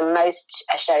Awards, and that's the most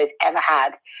a show's ever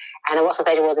had. And the What's on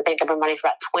Stage Awards, I think, have been running for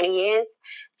about 20 years.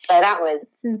 So that was,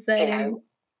 insane. You know,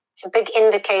 it's a big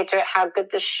indicator of how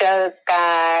good the show is,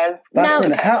 guys. That's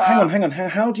brilliant. Hang on.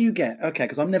 How do you get... Okay,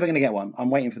 because I'm never going to get one. I'm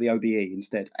waiting for the OBE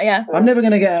instead. Yeah. I'm never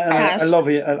going to get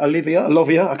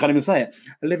Olivia, I can't even say it,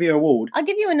 Olivia Award. I'll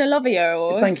give you an Olivia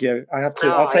Award. Thank you. I have 2.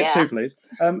 I'll take 2, please.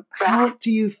 How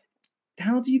do you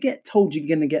get told you're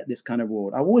going to get this kind of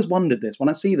award? I've always wondered this. When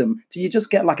I see them, do you just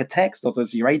get like a text, or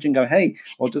does your agent go, hey?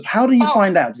 Or how do you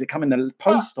find out? Does it come in the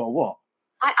post or what?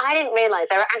 I didn't realise.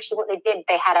 What they did,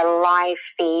 they had a live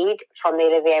feed from the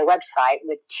Olivier website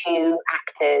with 2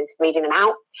 actors reading them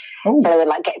out. Oh. So they would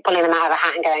like pulling them out of a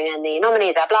hat and going, and the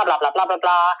nominees are blah, blah, blah, blah, blah,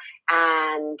 blah.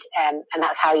 And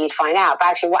that's how you'd find out. But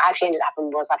actually, what actually ended up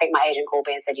happening was, I think my agent called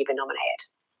me and said, you've been nominated.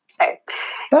 So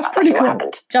that's pretty cool.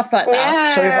 Just like that.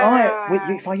 Yeah. So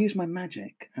if I use my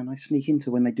magic and I sneak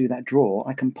into when they do that draw,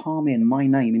 I can palm in my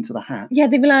name into the hat. Yeah,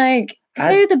 they'd be like,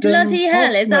 who the bloody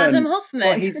hell is Adam Hoffman?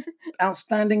 For his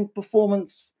outstanding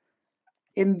performance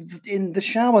in the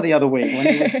shower the other week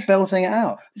when he was belting it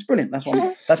out. It's brilliant. That's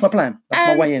my plan. That's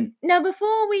my way in. Now,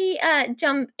 before we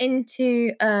jump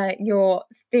into your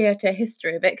theatre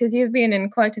history a bit, because you've been in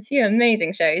quite a few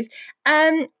amazing shows,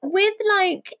 with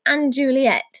like Anne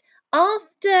Juliet,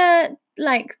 after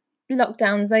like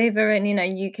lockdown's over and, you know,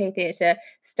 UK theatre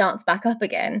starts back up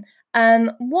again,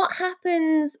 what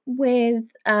happens with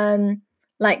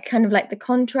like kind of like the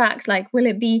contracts? Like, will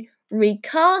it be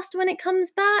recast when it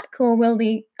comes back, or will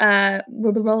the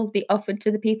roles be offered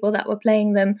to the people that were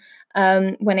playing them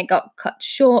when it got cut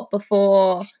short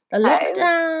before the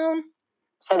lockdown?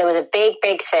 So there was a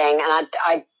big thing, and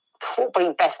I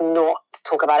probably best not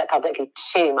talk about it publicly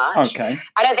too much. Okay.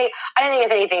 I don't think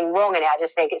there's anything wrong in it. I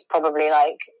just think it's probably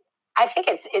like, I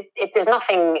think there's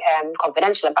nothing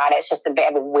confidential about it. It's just a bit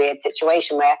of a weird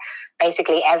situation where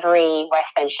basically every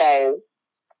West End show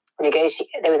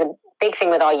there was a big thing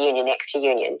with our union, the Equity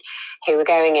Union, who were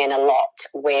going in a lot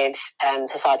with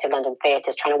Society of London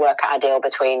Theatres, trying to work out a deal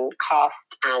between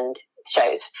cast and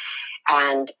shows.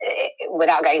 And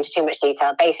without going into too much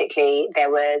detail, basically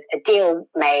there was a deal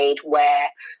made where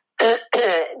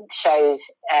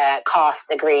shows casts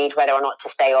agreed whether or not to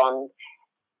stay on.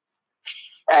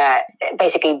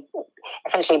 Basically,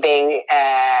 essentially being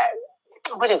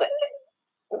what's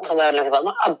the word I'm looking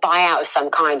for? A buyout of some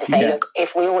kind to say, look,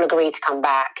 if we all agree to come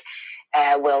back,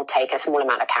 we'll take a small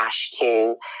amount of cash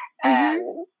to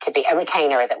be a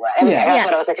retainer, as it were. That's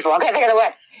what I was looking for. I couldn't think of the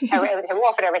word. So we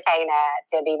offered a retainer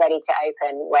to be ready to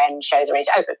open when shows are ready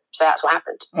to open. So that's what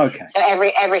happened. Okay. So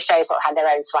every show sort of had their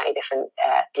own slightly different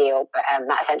deal, but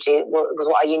that essentially was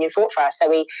what our union fought for us. So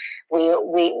we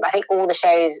I think all the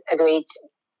shows agreed.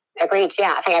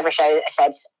 Yeah, I think every show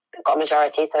said got a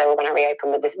majority, so they were going to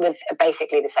reopen with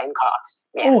basically the same cast.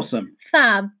 Yeah. Awesome.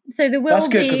 Fab. So there will That's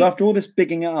good, because after all this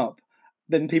bigging it up,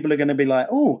 then people are going to be like,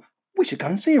 oh, we should go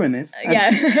and see her in this. And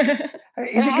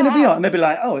is it going to be on? And they'll be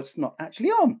like, oh, it's not actually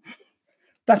on.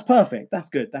 That's perfect. That's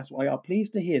good. That's why I'm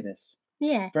pleased to hear this.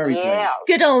 Yeah. Very pleased.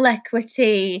 Good old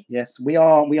Equity. Yes, we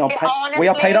are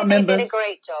paid up members. They did a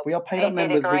great job. We are paid up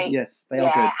members. Yes, they are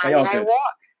good. And they are you know good.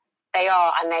 What? They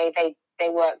are, and they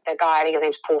work. The guy, I think his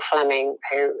name's Paul Fleming,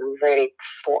 who really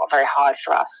fought very hard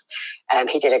for us.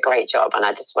 He did a great job, and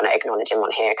I just want to acknowledge him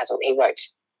on here because he worked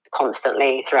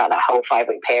constantly throughout that whole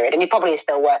 5-week period, and he probably is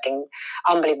still working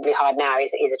unbelievably hard now.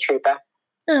 He's a trooper.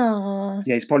 Oh.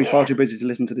 Yeah, he's probably far too busy to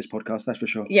listen to this podcast. That's for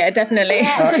sure. Yeah, definitely.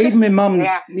 Even my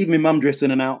mum drifts in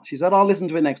and out. She said, "I'll listen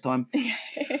to it next time."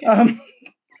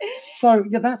 So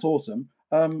yeah, that's awesome.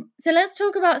 So let's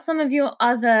talk about some of your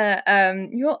other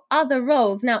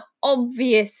roles. Now,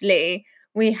 obviously,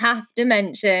 we have to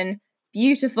mention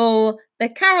Beautiful, the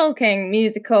Carole King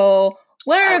musical,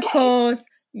 where of course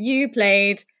you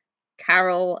played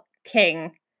Carole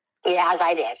King. Yeah, as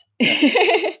I did.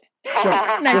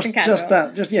 Just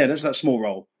that small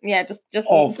role. Yeah, just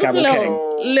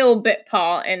Carole a little bit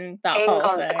part in that whole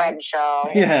thing.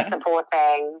 Inconsequential. Yeah.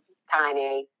 Supporting.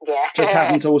 Tiny, yeah. Just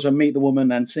happened to also meet the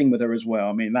woman and sing with her as well.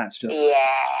 I mean, that's just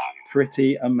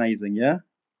pretty amazing, yeah?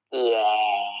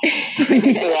 Yeah.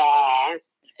 Yeah.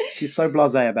 She's so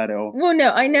blasé about it all. Well,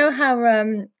 no, I know how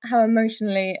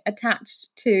emotionally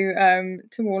attached to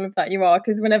all of that you are,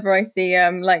 because whenever I see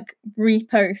like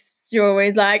reposts, you're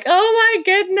always like, oh my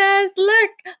goodness,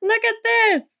 look at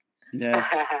this. Yeah.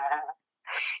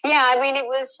 Yeah, I mean,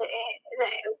 it's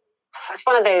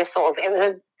one of those it was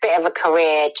a bit of a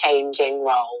career-changing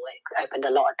role. It opened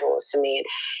a lot of doors for me. And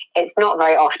it's not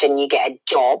very often you get a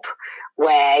job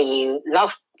where you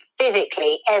love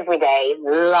physically every day,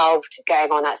 loved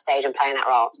going on that stage and playing that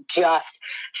role. Just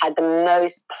had the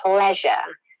most pleasure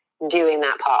doing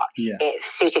that part. Yeah. It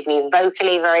suited me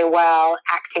vocally very well,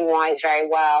 acting-wise very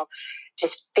well,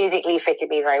 just physically fitted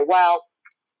me very well.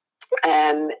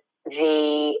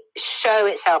 The show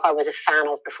itself I was a fan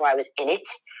of before I was in it.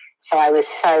 So I was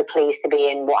so pleased to be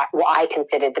in what I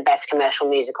considered the best commercial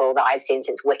musical that I'd seen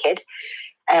since Wicked.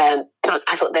 I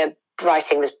thought the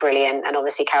writing was brilliant, and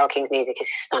obviously Carole King's music is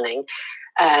stunning.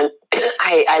 I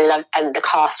love, and the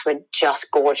cast were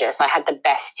just gorgeous. I had the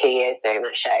best 2 years doing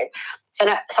that show. So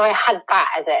I had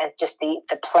that as just the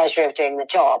pleasure of doing the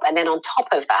job, and then on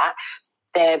top of that,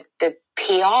 the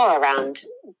PR around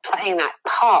playing that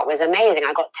part was amazing.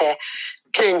 I got to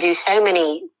do so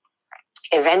many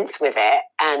events with it,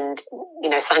 and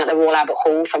sang at the Royal Albert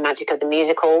Hall for Magic of the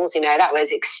Musicals. That was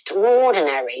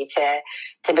extraordinary to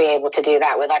be able to do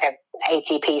that with like a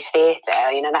 80-piece theatre.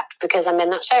 That because I'm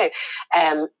in that show.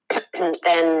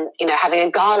 Then having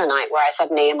a gala night where I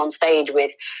suddenly am on stage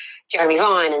with Jeremy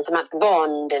Vine and Samantha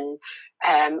Bond and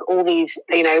all these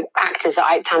actors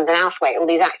that Tamsin Outhwaite, all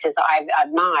these actors that I've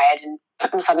admired, and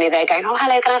suddenly they're going, oh,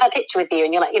 hello, can I have a picture with you?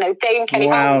 And you're like, Dame Kelly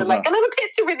Holmes, I'm like, can I have a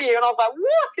picture with you? And I was like,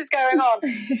 what is going on?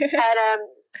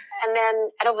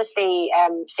 and obviously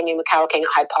singing with Carole King at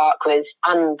Hyde Park was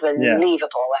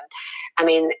unbelievable. And I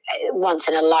mean, once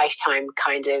in a lifetime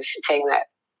kind of thing that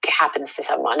happens to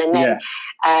someone. And then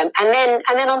and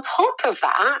then on top of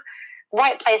that,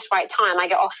 right place, right time, I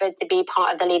get offered to be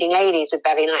part of the Leading Ladies with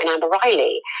Bevy Knight and Amber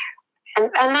Riley. And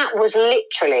that was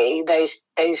literally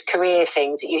those career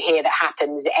things that you hear that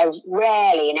happens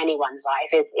rarely in anyone's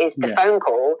life is the phone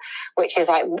call, which is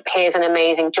like, here's an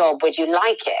amazing job, would you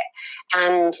like it?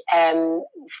 And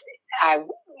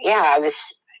I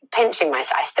was pinching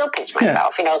myself. I still pinch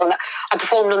myself. You know, I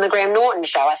performed on the Graham Norton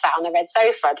show. I sat on the red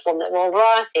sofa. I performed at the Royal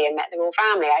Variety and met the Royal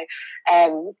Family. I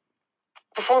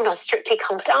performed on Strictly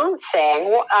Come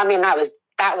Dancing.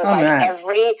 That was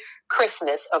every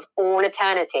Christmas of all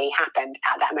eternity happened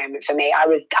at that moment for me. I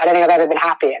don't think I've ever been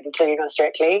happier than tuning on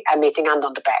Strictly and meeting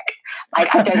Anton de Beck. I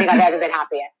don't think I've ever been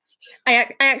happier. I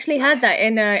actually had that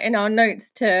in our notes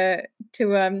to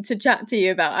chat to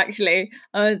you about. Actually,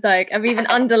 I was like, I've even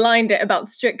underlined it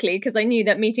about Strictly because I knew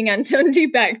that meeting Anton de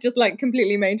Beck just like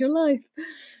completely made your life.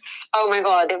 Oh my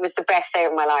God, it was the best day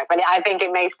of my life, and I think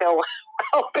it may still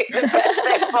well be the best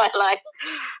day of my life.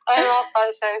 I love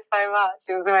that show so much.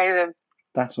 It was amazing.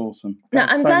 That's awesome. Now,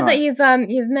 I'm glad that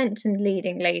you've mentioned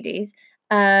leading ladies.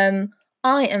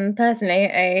 I am personally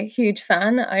a huge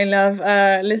fan. I love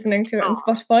listening to it on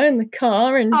Spotify in the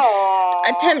car and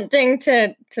attempting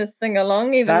to sing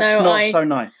along, even though I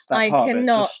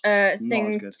cannot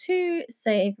sing to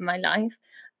save my life.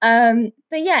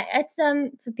 But yeah, it's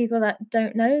for people that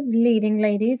don't know, leading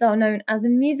ladies are known as a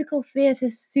musical theatre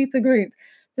supergroup.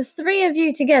 The three of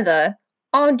you together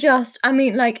are just,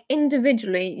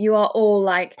 individually, you are all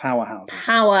like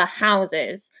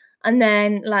powerhouses. And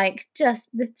then,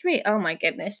 just the three, oh my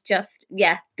goodness,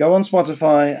 Go on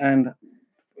Spotify and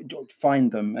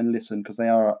find them and listen because they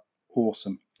are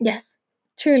awesome. Yes,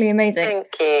 truly amazing.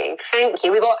 Thank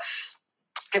you. We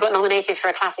got nominated for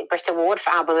a Classic Brit Award for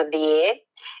Album of the Year.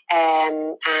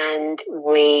 And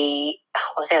what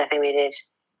was the other thing we did?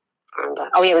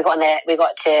 Oh yeah, we got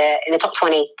in the top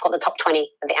 20. Got the top 20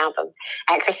 of the album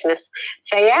at Christmas.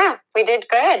 So yeah, we did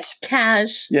good.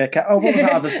 Cash. Yeah. What was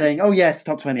that other thing? Oh yes,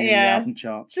 top 20 in the album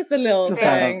charts. Just a little thing.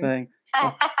 That other thing.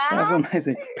 Oh, that's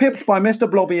amazing. Pipped by Mr.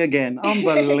 Blobby again.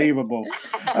 Unbelievable.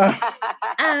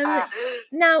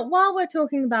 Now, while we're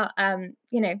talking about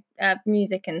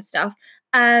music and stuff,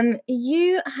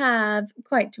 you have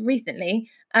quite recently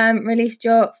released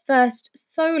your first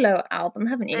solo album,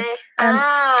 haven't you?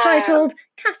 Titled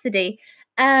Cassidy.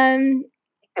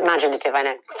 Imaginative, I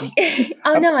know.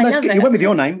 I love it. You went with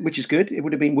your name, which is good. It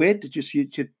would have been weird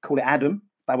to call it Adam.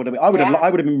 That would have been. I would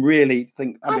have been really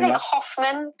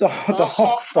Hoffman. The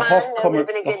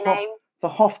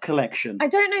Hoff collection. I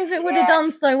don't know if it would have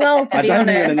done so well, to be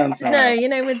honest.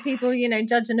 No, with people,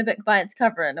 judging a book by its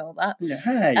cover and all that. Yeah,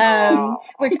 hey.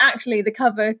 Which actually, the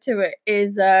cover to it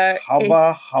is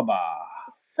hubba.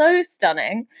 So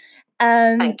stunning.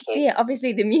 Thank you. Yeah,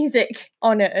 obviously the music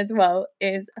on it as well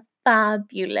is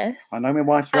fabulous. I know my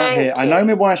wife's right here. I know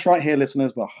my wife's right here,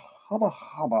 listeners, but hubba.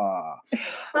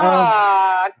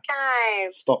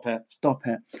 Guys. Stop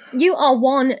it. You are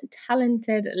one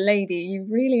talented lady. You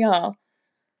really are.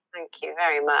 Thank you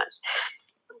very much.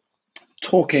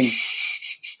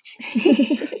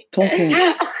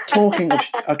 Talking of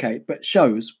okay, but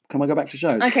shows. Can I go back to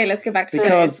shows? Okay, let's go back to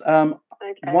shows. Because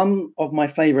one of my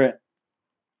favourite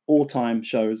all-time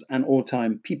shows and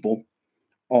all-time people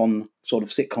on sort of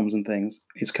sitcoms and things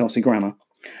is Kelsey Grammer.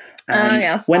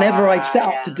 And whenever I set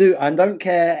up to do, I don't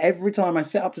care, every time I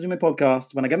set up to do my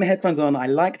podcast, when I get my headphones on, I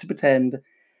like to pretend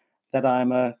that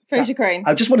I'm a... Fraser Crane.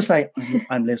 I just want to say,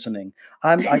 I'm listening.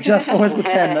 I just always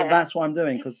pretend that that's what I'm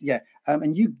doing, because,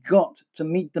 and you got to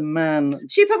meet the man...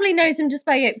 She probably knows him just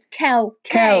by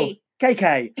KK.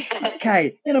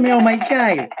 You know, my old mate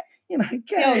K. You know,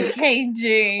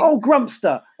 KG. Oh,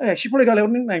 Grumpster. Yeah, she probably got a little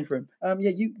nickname for him.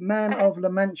 You Man of La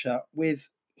Mancha with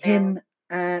him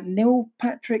and Neil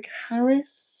Patrick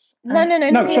Harris.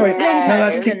 No. Sorry.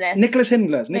 That's Nicholas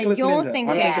Hindler. You're thinking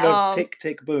I'm thinking of Tick,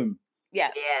 Tick, Boom. Yeah,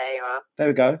 you are. There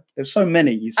we go. There's so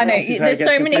many. You see, I know. There's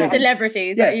so many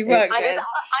celebrities that you've worked with.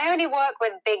 I only work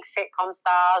with big sitcom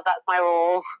stars. That's my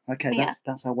rule. Okay,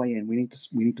 that's our way in. We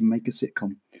need to make a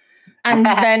sitcom. And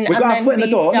then we've got our foot in the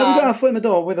door. No, we've got our foot in the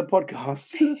door with a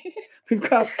podcast. We've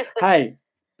got. Hey,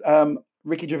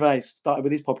 Ricky Gervais started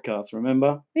with his podcast.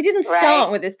 Remember? We didn't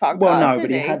start with this podcast. Well, no,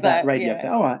 but he had that radio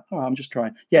thing. All right. I'm just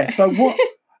trying. Yeah. So what?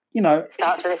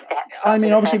 Starts with a step. I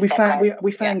mean, obviously we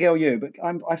fangirl you, but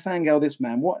I fangirl this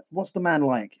man. What's the man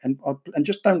like? And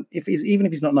just don't. Even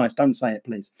if he's not nice, don't say it,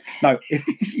 please. No.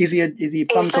 Is he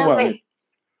fun to work with?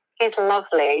 He's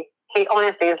lovely. He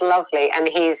honestly is lovely, and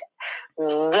he's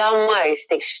the most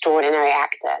extraordinary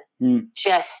actor.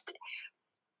 Just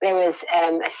there was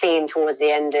a scene towards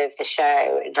the end of the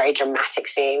show, a very dramatic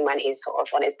scene when he's sort of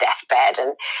on his deathbed,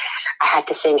 and I had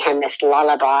to sing him this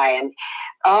lullaby, and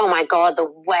oh my God,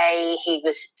 the way he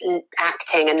was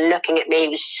acting and looking at me, he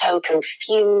was so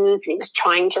confused. He was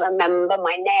trying to remember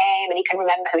my name, and he couldn't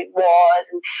remember who it was,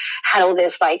 and had all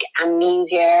this like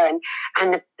amnesia,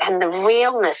 and the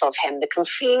realness of him, the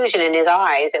confusion in his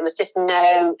eyes. It was just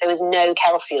there was no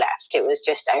Kelsey left. It was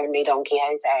just only Don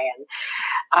Quixote, and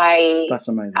that's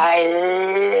amazing.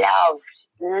 I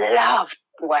loved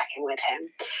working with him.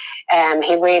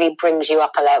 He really brings you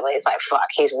up a level. It's like, fuck,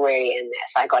 he's really in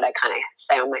this. I gotta kind of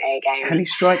stay on my A game. And he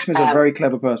strikes me as a very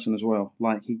clever person as well.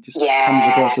 Like, he just comes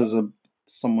across as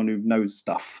someone who knows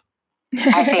stuff.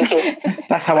 I think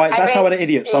that's how an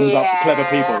idiot sums up clever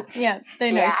people. Yeah,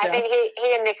 they know stuff. I think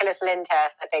he and Nicholas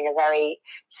Lyndhurst, I think, are very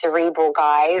cerebral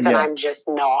guys, and I'm just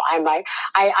not. I'm like,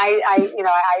 I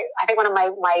think one of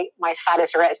my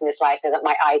saddest regrets in this life is that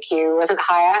my IQ wasn't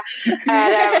higher.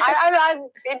 And I'm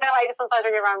like, sometimes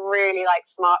when you're around really like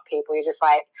smart people, you're just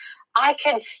like, I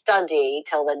could study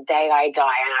till the day I die,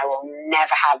 and I will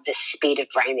never have the speed of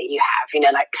brain that you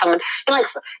have. Like someone, like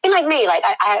me, like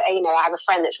I have a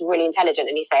friend that's really intelligent,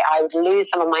 and he say I would lose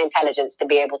some of my intelligence to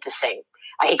be able to sing.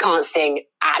 He can't sing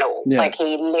at all. Yeah. Like,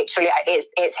 he literally,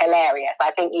 it's hilarious.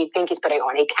 I think you'd think he's putting it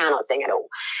on. He cannot sing at all.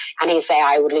 And he'd say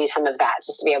I would lose some of that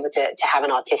just to be able to have an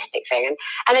artistic thing.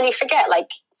 And then you forget, like,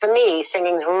 for me,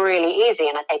 singing's really easy,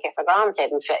 and I take it for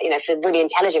granted. And for really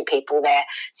intelligent people, their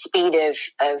speed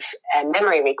of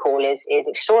memory recall is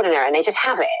extraordinary, and they just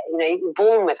have it. You're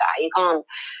born with that. You can't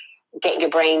get your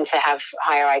brain to have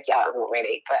higher IQ. Not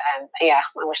really, but I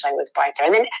wish I was brighter.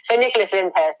 And then, so Nicholas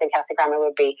Lyndhurst and Kelsey Grammer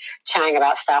would be chatting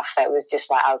about stuff that was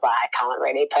just like, I was like, I can't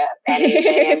really put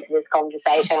anything into this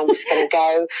conversation. I'm just going to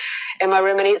go in my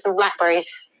room and eat some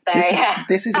blackberries. So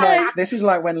this is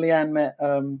like when Leanne met.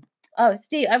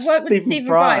 Steve. I've worked with Stephen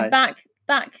Fry way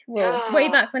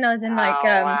back when I was in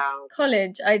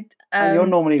college. And you're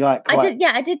normally like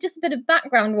I did just a bit of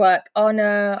background work on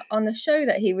the show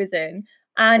that he was in.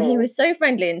 And he was so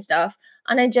friendly and stuff.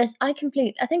 And I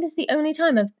think it's the only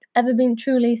time I've ever been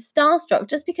truly starstruck,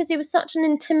 just because he was such an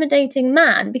intimidating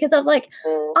man. Because I was like,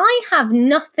 I have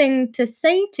nothing to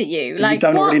say to you. Like, you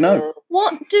don't already know.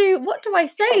 What do I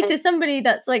say to somebody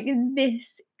that's like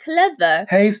this clever?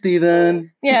 Hey,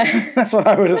 Stephen. Yeah. That's what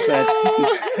I would have said.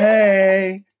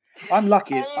 Hey. I'm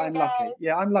lucky.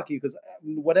 Yeah, I'm lucky because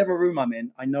whatever room I'm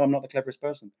in, I know I'm not the cleverest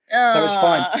person, so it's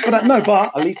fine. But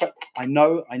but at least I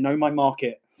know my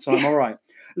market, so I'm all right.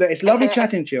 Look, it's lovely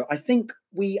chatting to you. I think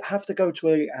we have to go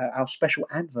to our special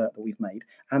advert that we've made,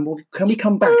 and can we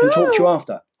come back and talk to you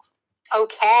after?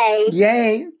 Okay.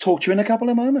 Yay! Talk to you in a couple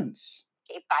of moments.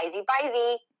 Bye.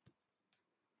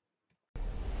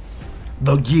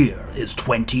 The year is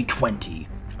 2020.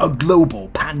 A global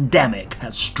pandemic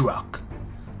has struck.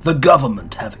 The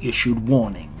government have issued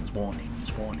warnings.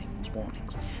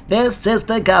 This is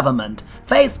the government.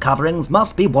 Face coverings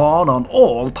must be worn on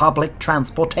all public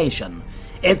transportation.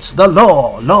 It's the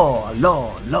law.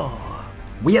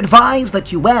 We advise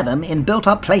that you wear them in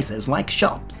built-up places like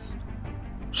shops.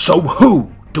 So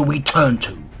who do we turn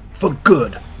to for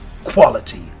good,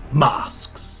 quality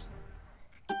masks?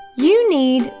 You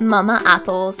need Mama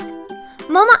Apples.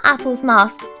 Mama Apples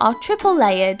masks are triple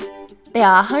layered. They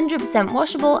are 100%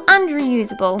 washable and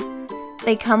reusable.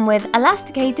 They come with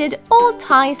elasticated or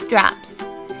tie straps.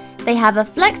 They have a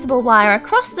flexible wire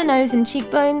across the nose and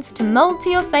cheekbones to mold to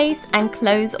your face and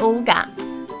close all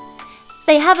gaps.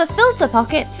 They have a filter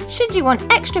pocket should you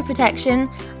want extra protection,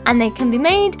 and they can be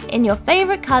made in your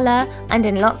favourite colour and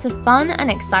in lots of fun and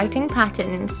exciting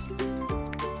patterns.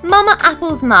 Mama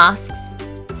Apples masks.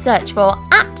 Search for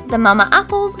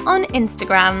 @the_Mama_Apples on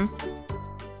Instagram.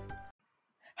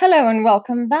 Hello and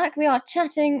welcome back. We are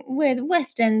chatting with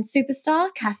West End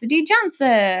superstar Cassidy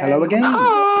Jansen. Hello again.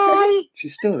 Hi.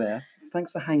 She's still there.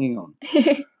 Thanks for hanging on.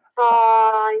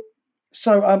 Hi.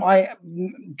 So I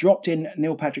dropped in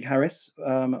Neil Patrick Harris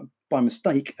by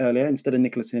mistake earlier instead of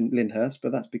Nicholas Lyndhurst,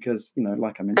 but that's because,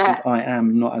 like I mentioned, I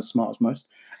am not as smart as most.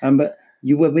 But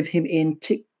you were with him in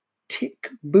Tick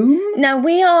Boom? Now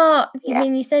we are, I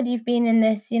mean, you said you've been in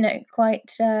this,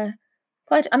 quite,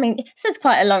 I mean, it says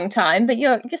quite a long time, but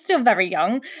you're still very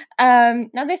young.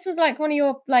 Now this was like one of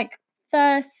your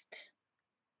first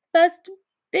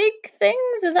big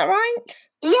things, is that right?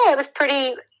 Yeah, it was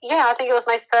pretty, I think it was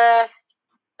my first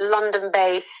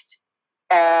London-based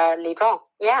lead role.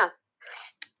 Yeah.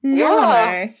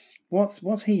 Nice.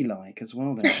 What's he like as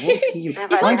well then? What's he? You can't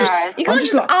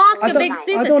just ask a big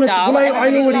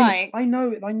superstar. I know.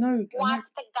 What's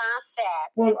the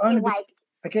gossip? Well,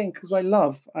 again, because I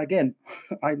love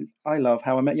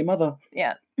How I Met Your Mother.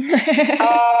 Yeah.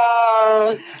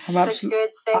 Oh, I'm it's a good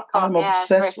sitcom. I'm yeah, obsessed.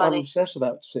 very I'm funny. obsessed with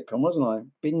that sitcom, wasn't I?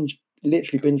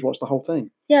 Literally binge watched the whole thing.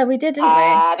 Yeah, we did, didn't we?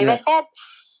 Have you met Ted?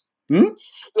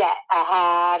 Yeah.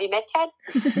 Have you met Ted?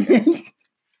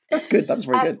 That's good. That's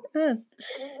very good.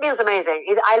 Neil's amazing.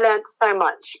 I learned so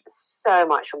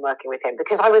much from working with him,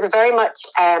 because I was very much,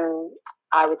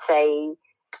 I would say,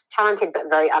 talented but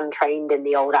very untrained in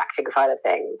the old acting side of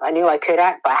things. I knew I could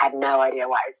act, but I had no idea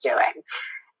what I was doing.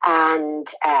 And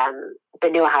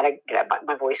but knew I had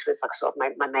my voice was like sort of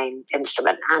my main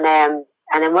instrument. And then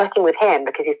working with him,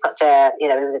 because he's such a, he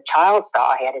was a child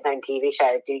star. He had his own TV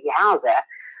show, Doogie Howser,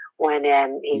 when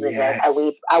he was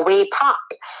a wee pup.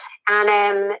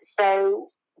 And so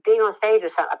being on stage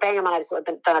with something, bearing in mind I've sort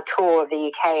of done a tour of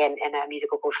the UK in a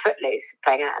musical called Footloose,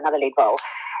 playing another lead role.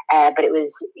 But it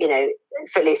was,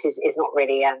 Footloose is not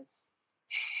really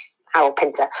Harold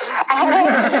Pinter.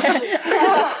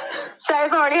 So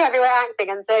it's not really heavyweight acting.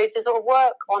 And so to sort of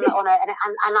work on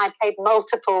and I played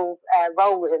multiple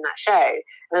roles in that show. And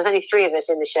there's only 3 of us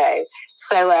in the show.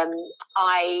 So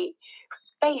I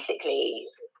basically,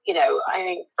 I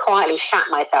think quietly shat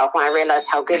myself when I realised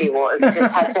how good he was. I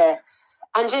just had to,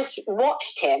 and just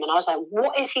watched him, and I was like,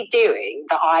 what is he doing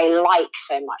that I like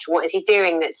so much? What is he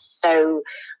doing that's so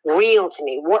real to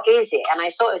me? What is it? And I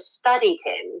sort of studied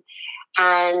him,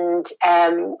 and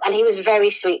he was very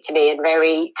sweet to me, and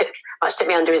very much took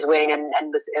me under his wing, and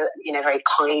was very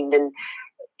kind, and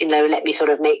let me sort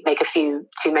of make a few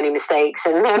too many mistakes,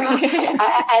 and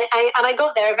I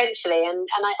got there eventually, and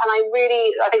I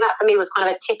really, I think that for me was kind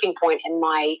of a tipping point in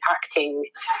my acting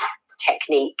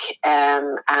technique,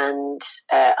 and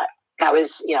that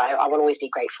was, I will always be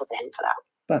grateful to him for that.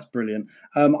 That's brilliant.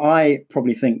 I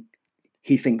probably think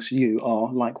he thinks you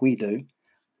are, like we do,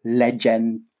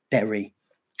 legendary.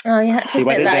 Oh, you had to See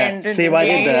what I did there? See what I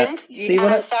did there? I'm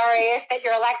sorry if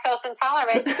you're lactose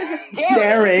intolerant.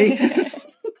 Dairy.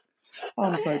 Oh,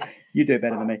 I'm sorry. You do it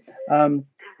better than me.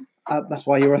 That's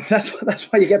why you're. That's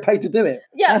why you get paid to do it.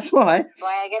 Yeah. That's why. That's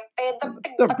why I get paid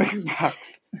the big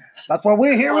bucks. That's why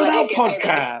we're here with our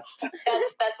podcast.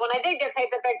 That's when I did get paid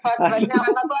the big bucks, but now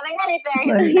I'm not planning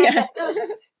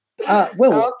anything.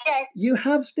 Well, okay. You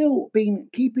have still been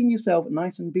keeping yourself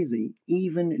nice and busy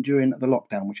even during the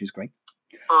lockdown, which is great.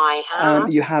 I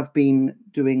have. You have been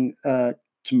doing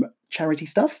some charity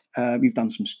stuff. You've done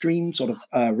some streams, sort of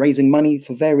raising money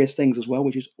for various things as well,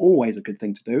 which is always a good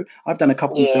thing to do. I've done a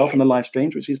couple myself in the live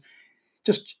streams, which is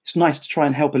just, it's nice to try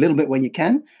and help a little bit when you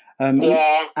can.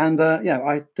 And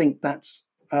I think that's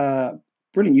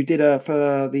brilliant. You did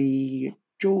for the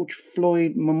George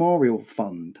Floyd Memorial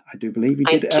Fund, I do believe. You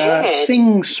did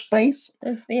Sing Space.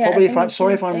 Probably,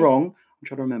 if I'm wrong. I'm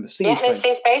trying to remember. Sing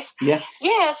Space. Yes.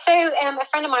 Yeah, so a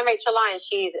friend of mine, Rachel Lyons,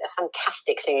 she's a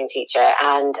fantastic singing teacher,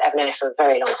 and I've known her for a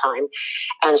very long time.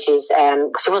 And she was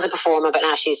a performer, but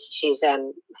now she's I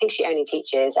think she only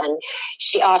teaches. And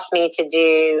she asked me to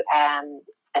do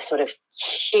a sort of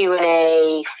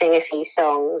Q&A, sing a few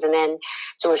songs, and then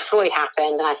George Floyd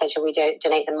happened, and I said, should we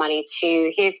donate the money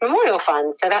to his memorial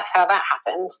fund? So that's how that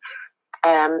happened.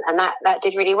 And that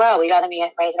did really well. We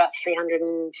raised about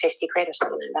 350 quid or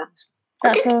something like that.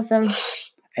 That's awesome.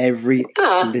 Every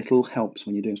little helps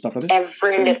when you're doing stuff like this.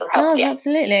 Every little helps. Oh,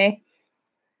 absolutely.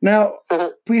 Now,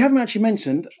 we haven't actually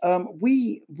mentioned,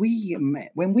 we met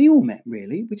when we all met,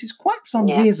 really, which is quite some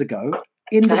years ago.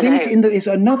 It's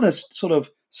another sort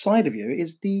of side of you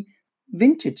is the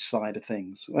vintage side of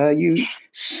things. You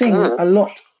sing a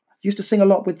lot. Used to sing a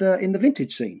lot in the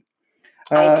vintage scene.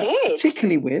 I did,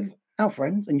 particularly with our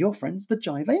friends and your friends, the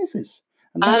Jive Aces.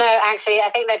 Oh no, actually, I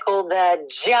think they're called the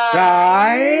Jive.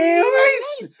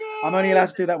 I'm only allowed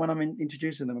to do that when I'm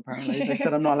introducing them, apparently. They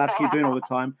said I'm not allowed to keep doing it all the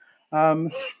time.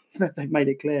 They've made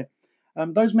it clear.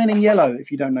 Those men in yellow,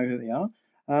 if you don't know who they are.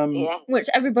 Which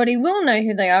everybody will know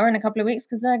who they are in a couple of weeks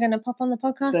because they're going to pop on the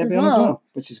podcast as well.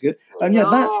 Which is good.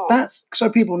 That's so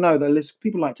people know that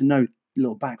people like to know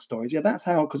little backstories. Yeah, that's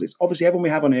how, because it's obviously everyone we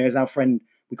have on here is our friend.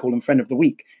 We call them friend of the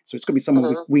week. So it's got to be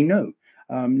someone we know,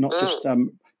 not just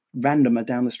randomer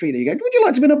down the street that you go, would you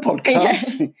like to be in a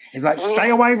podcast? Yeah. It's like, stay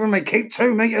away from me, keep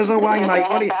 2 meters away, mate.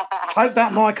 Take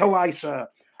that mic away, sir.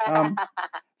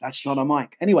 That's not a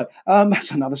mic. Anyway,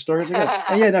 that's another story to go.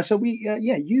 So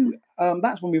you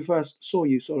that's when we first saw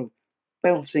you sort of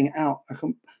belting out a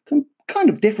kind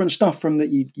of different stuff from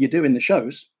that you do in the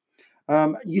shows.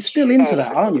 You're still into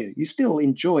that, aren't you? You still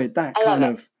enjoyed that kind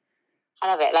of. I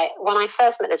love it. Like when I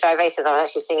first met the Jive Aces, I was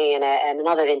actually singing in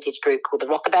another vintage group called the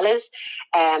Rockabellas.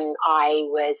 I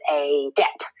was a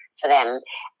dep for them,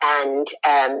 and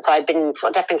so I'd been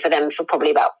sort of depping for them for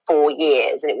probably about 4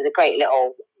 years, and it was a great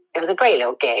little it was a great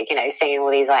little gig, you know, singing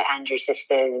all these like Andrew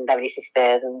Sisters and Beverly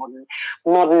Sisters and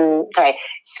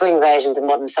swing versions of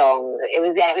modern songs. It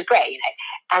was great, you know.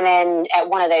 And then at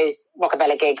one of those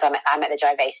Rockabella gigs, I met the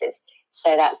Jive Aces. So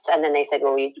and then they said,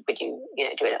 well, would you do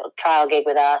a little trial gig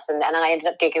with us? And then I ended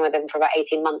up gigging with them for about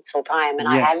 18 months full time. And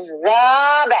I had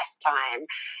the best time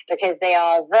because they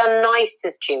are the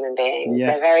nicest human beings.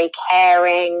 Yes. They're very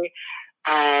caring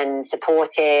and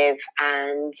supportive,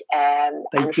 and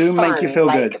they do fun. Make you feel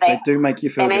good. They do make you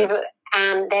feel good.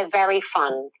 And they're very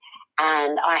fun.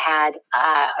 And I had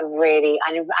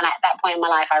and at that point in my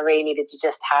life, I really needed to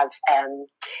just have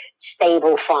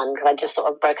stable fun because I'd just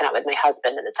sort of broken up with my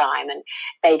husband at the time, and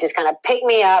they just kind of picked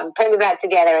me up and put me back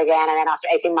together again. And then after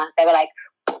 18 months, they were like,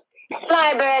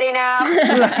 "Fly, birdie, now!"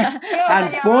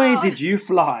 And boy, did you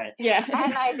fly! Yeah,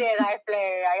 and I did. I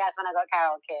flew. That's when I got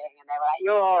Carole King, and they were like,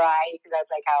 "You're all right. You can go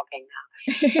play Carole King now."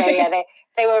 So yeah,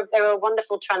 they were a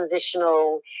wonderful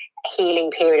transitional healing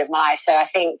period of my life. So I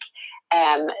think.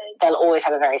 They'll always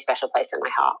have a very special place in my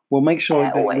heart. We'll make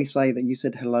sure that we say that you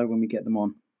said hello when we get them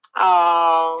on.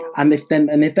 Oh. And if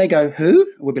they go, who?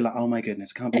 We'll be like, oh my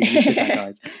goodness, can't believe you said that,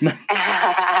 guys. No.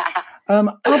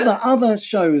 Other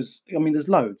shows, I mean, there's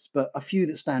loads, but a few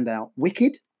that stand out. With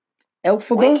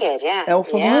Elphaba, yeah.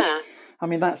 Elphaba. Yeah. I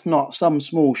mean, that's not some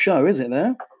small show, is it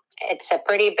there? It's a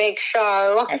pretty big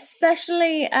show,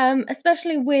 especially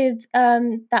with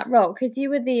that role, because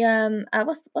you were the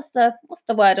what's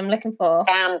the word I'm looking for?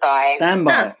 Standby.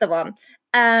 That's the one.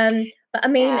 But I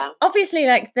mean, obviously,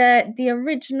 like the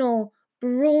original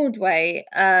Broadway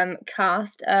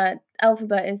cast,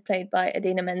 Elphaba is played by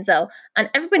Idina Menzel,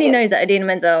 and everybody knows that Idina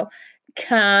Menzel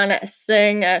can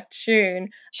sing a tune.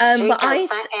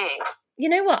 You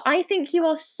know what? I think you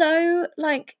are so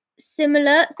like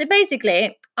similar. So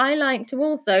basically, I like to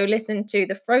also listen to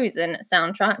the Frozen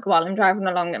soundtrack while I'm driving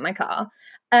along in my car.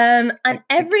 And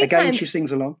every time she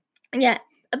sings along. Yeah,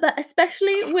 but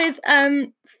especially with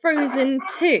Frozen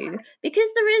 2, because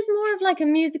there is more of like a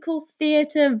musical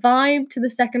theatre vibe to the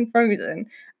second Frozen.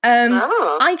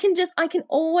 I can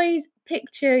always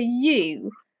picture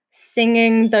you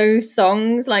singing those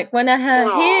songs. Like when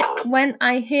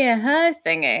I hear her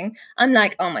singing, I'm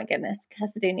like, oh my goodness,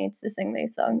 Cassidy needs to sing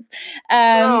these songs.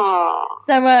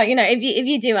 So you know, if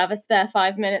you do have a spare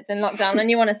 5 minutes in lockdown and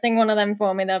you want to sing one of them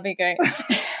for me, that'd be great.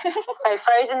 So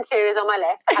Frozen 2 is on my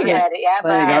list. I haven't heard it yet,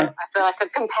 but I feel like I'm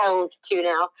compelled to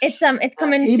now. It's coming it's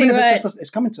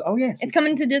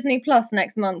coming to Disney Plus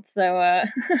next month. So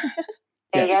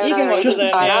there you go. You can watch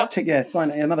it.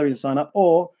 Sign another reason to sign up,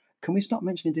 or can we stop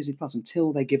mentioning Disney Plus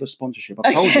until they give us sponsorship?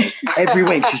 I've told you every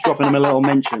week she's dropping them a little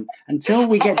mention until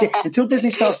Disney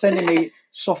starts sending me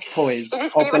soft toys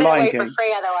of the Lion King. For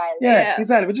free otherwise. Yeah,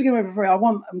 exactly. We're just giving it away for free. I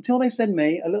want until they send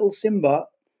me a little Simba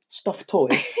stuffed toy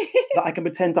that I can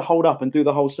pretend to hold up and do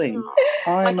the whole scene.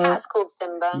 My cat's called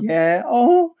Simba. Yeah.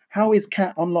 Oh, how is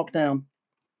Cat on lockdown?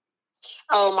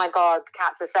 Oh my God,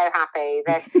 cats are so happy.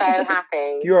 They're so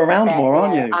happy. You're around more,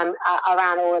 aren't you? I'm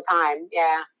around all the time.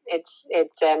 Yeah, it's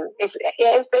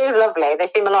lovely. They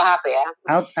seem a lot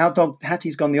happier. Our dog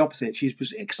Hattie's gone the opposite. She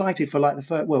was excited for like the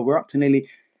first. Well, we're up to nearly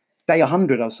day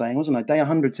 100. I was saying, wasn't I? Day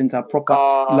 100 since our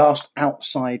last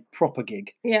outside proper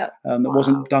gig. Yeah. That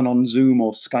wasn't done on Zoom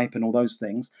or Skype and all those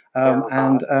things.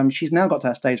 And she's now got to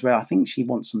that stage where I think she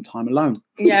wants some time alone.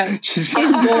 Yeah. she's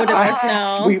bored of us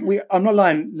now. I'm not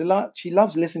lying. She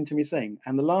loves listening to me sing.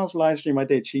 And the last live stream I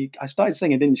did, I started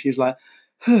singing, didn't she? She was like,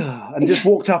 and just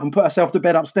walked up and put herself to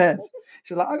bed upstairs.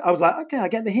 She's like, I was like, okay, I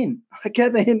get the hint.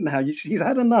 now. She's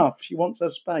had enough. She wants her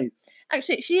space.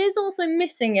 Actually, she is also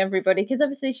missing everybody because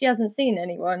obviously she hasn't seen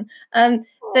anyone.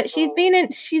 But she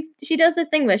does this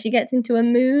thing where she gets into a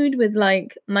mood with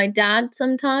like my dad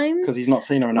sometimes because he's not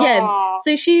seen her enough. Yeah,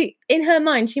 so she in her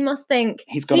mind she must think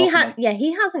he's gone off me. Yeah,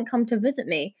 he hasn't come to visit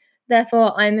me.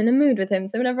 Therefore, I'm in a mood with him.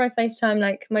 So whenever I FaceTime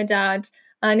like my dad.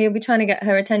 And he'll be trying to get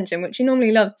her attention, which she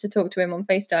normally loves to talk to him on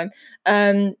FaceTime.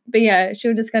 But yeah,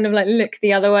 she'll just kind of like look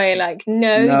the other way, like,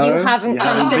 no you haven't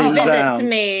come to visit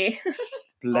me.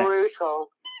 Brutal.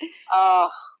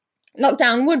 Oh.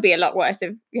 Lockdown would be a lot worse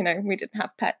if, we didn't have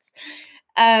pets.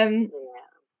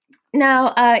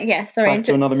 Now, sorry. Back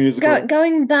to another musical.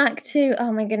 Going back to,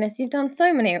 oh my goodness, you've done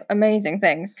so many amazing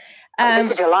things.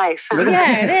 This is your life.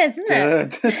 Yeah, it is, isn't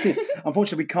it?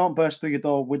 Unfortunately, we can't burst through your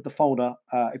door with the folder.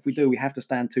 If we do, we have to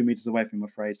stand 2 meters away from you, I'm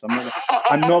afraid. So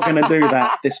I'm not going to do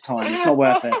that this time. It's not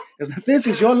worth it. This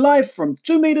is your life from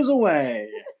 2 meters away.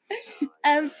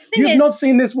 You've not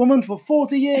seen this woman for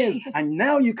 40 years, and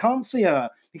now you can't see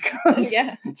her because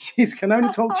she can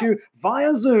only talk to you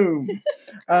via Zoom.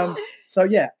 So,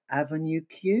 Avenue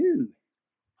Q.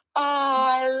 Oh,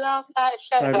 I love that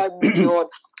show. So-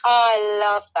 I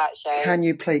love that show. Can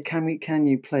you please?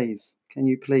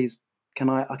 Can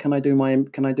I do my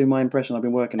impression I've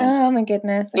been working on? Oh my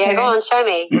goodness. Okay. Yeah, go on, show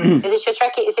me. Is this your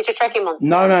Trekkie monster?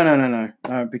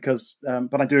 No. Because,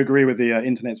 but I do agree with the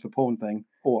internet's for porn thing.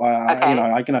 Or Okay.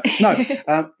 I can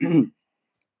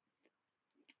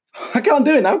I can't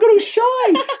do it now. I've got all shy.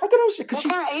 What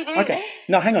are you doing? Okay,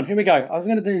 no, hang on. Here we go. I was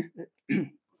going to do. You're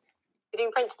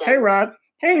doing Princeton. Hey, Rod.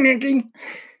 Hey, Nikki.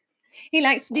 He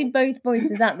likes to do both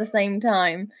voices at the same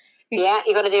time. Yeah,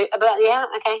 you got to do. Yeah,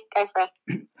 okay, go for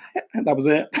it. That was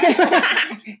it.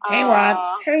 Hey,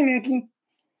 Rod. Hey, Nikki.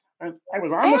 I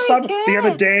was on the sub the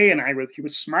other day, and he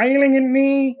was smiling at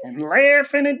me and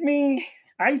laughing at me.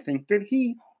 I think that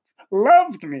he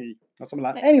loved me or something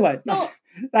like that. Anyway,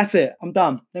 that's it. I'm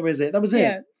done. That was it.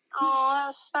 Yeah. Oh,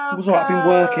 that's so It was all right.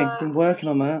 I've been working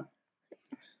on that.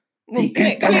 Well,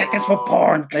 That's for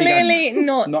porn. There you go. clearly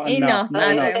not enough.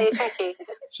 Not enough. Very tricky.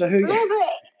 So who? No, but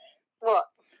what?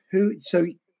 Who? So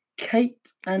Kate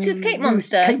and She's Kate Ruth-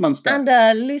 Munster. Kate Munster. And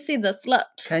Lucy the Slut.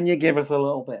 Can you give us a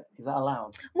little bit? Is that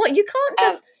allowed? What, you can't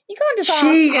just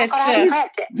she- ask I it.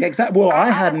 prepped it. Yeah, exactly. Well, I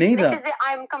hadn't This either. is it.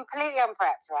 I'm completely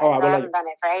unprepped, right? All right, So well, I haven't done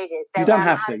it for ages. So you don't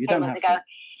have I to. You came don't on have to go, to.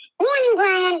 Morning,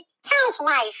 Brian.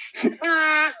 Housewife.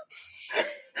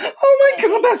 Oh my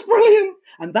god, that's brilliant!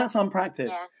 And that's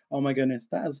unpracticed. Yeah. Oh my goodness,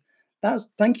 that's.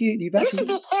 Thank you. You've You actually. should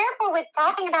be careful with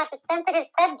talking about the sensitive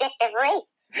subject of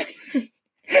race.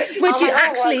 Which Oh you my God, what a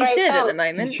actually great should at song. the You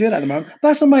moment. should at the moment.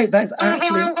 That's amazing. That's actually.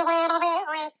 Everyone's a little bit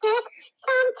racist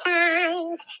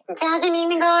sometimes. Doesn't mean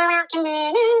to go around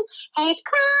committing hate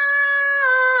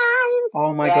crimes.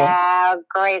 Oh my god. Yeah,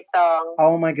 great song.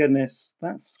 Oh my goodness.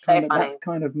 That's So kind of funny. that's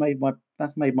kind of made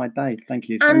my day. Thank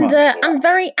you so And much. and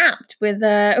very apt with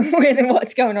with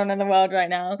what's going on in the world right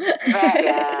now.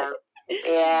 Yeah.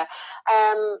 Yeah.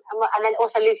 And then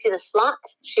also Lucy the Slut.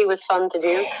 She was fun to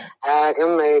do. I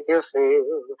can make you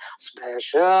feel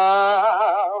special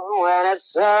when it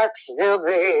sucks to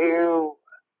be you.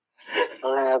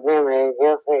 Let me make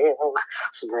you feel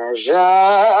special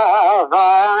for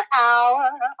an hour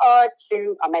or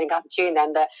two. I made it got the tune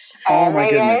then, but Oh my there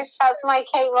you go. goodness. That's my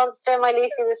Kate Monster and my Lucy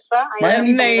the Slut.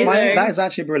 Amazing. That is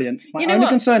actually brilliant. My You know only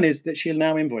what? concern is that she'll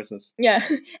now invoice us. Yeah.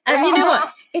 And you know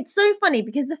what? It's so funny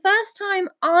because the first time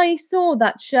I saw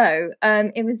that show,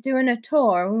 it was doing a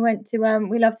tour, and we went to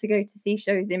we love to go to see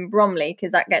shows in Bromley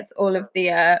because that gets all of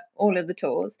the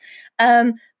tours.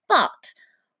 But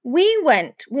we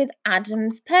went with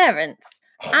Adam's parents.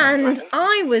 And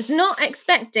I was not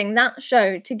expecting that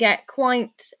show to get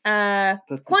quite as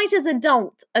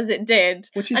adult as it did.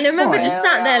 Which is And I remember fine. just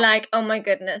sat there like, oh my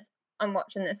goodness, I'm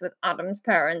watching this with Adam's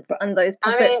parents, and those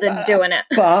puppets are doing it.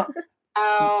 But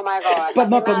Oh my God. But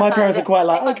not- but my parents are quite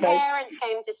like, if okay. my parents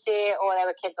came to see it or there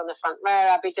were kids on the front row,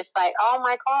 I'd be just like, oh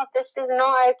my God, this is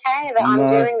not okay that I'm No.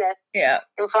 doing this Yeah.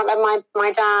 in front of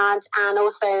my dad and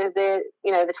also the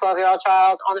 12-year-old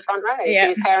child on the front row. Yeah.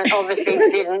 Whose parents obviously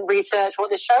didn't research what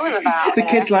the show was about. the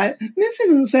kid's like, this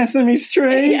isn't Sesame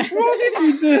Street. Yeah. What did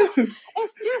you do?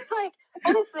 It's just like,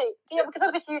 honestly, because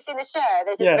obviously you've seen the show.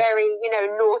 There's this Yeah. very,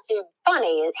 naughty,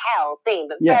 funny as hell scene,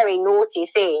 but Yeah. very naughty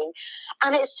scene.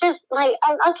 And it's just like,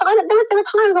 there were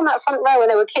times on that front row when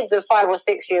there were kids of 5 or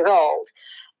 6 years old.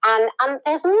 And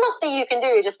there's nothing you can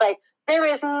do. Just like, there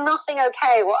is nothing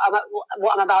okay what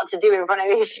I'm about to do in front of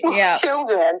these small Yeah.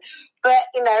 children. But,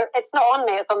 it's not on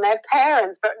me, it's on their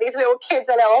parents. But these little kids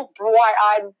are little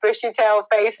bright-eyed, bushy-tailed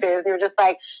faces. You're just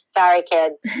like, sorry,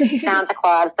 kids, Santa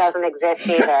Claus doesn't exist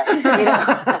either.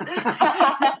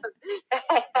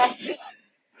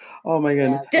 Oh my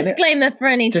goodness. And it- Disclaimer for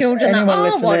any Just children that anyone are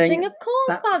listening, watching. Of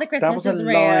course, Father that Christmas was a is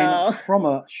line real. from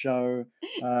a show.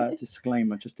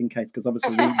 Disclaimer, just in case, because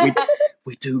obviously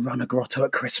we do run a grotto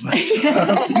at Christmas.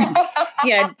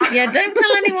 Yeah. Don't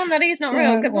tell anyone that he's not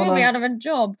real because we'll be wanna- out of a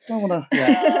job. Don't wanna,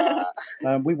 yeah.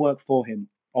 We work for him,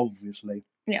 obviously.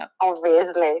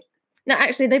 Obviously. No,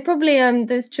 actually, they probably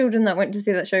those children that went to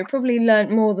see that show probably learnt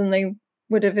more than they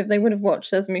would have if they would have watched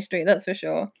Sesame Street. That's for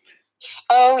sure.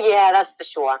 Oh, yeah, that's for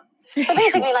sure. So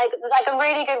basically, like a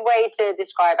really good way to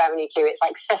describe Avenue Q, it's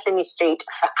like Sesame Street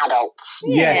for adults.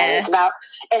 Yes. It's about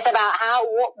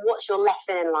what's your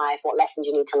lesson in life, what lessons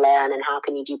you need to learn, and how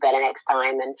can you do better next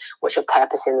time, and what's your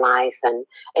purpose in life, and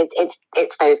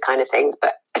it's those kind of things,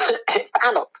 but for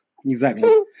adults. Exactly.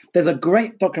 There's a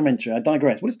great documentary. I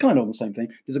digress. Well, it's kind of the same thing.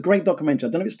 There's a great documentary.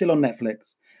 I don't know if it's still on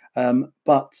Netflix,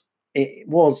 but it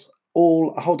was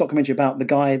a whole documentary about the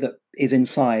guy that is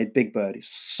inside Big Bird. It's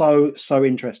so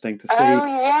interesting to see. Oh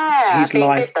yeah, his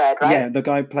life. Big Bird, right? Yeah, the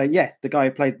guy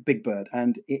who plays Big Bird,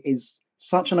 and it is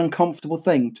such an uncomfortable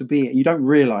thing to be. You don't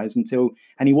realise until,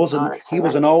 and he wasn't. He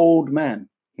was an old man.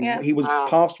 He was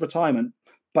past retirement,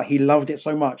 but he loved it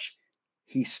so much.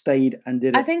 He stayed and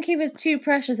did it. I think he was too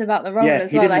precious about the role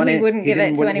as well. Like he wouldn't give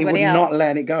it to anybody else. He would not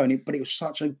let it go. But it was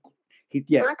such a.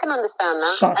 I can understand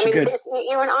that.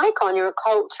 You're an icon. You're a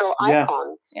cultural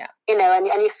icon. Yeah. You know, and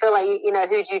you feel like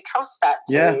who do you trust that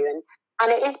to? Yeah.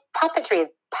 And it is puppetry is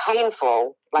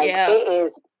painful. Like it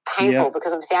is painful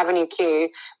because obviously Avenue Q,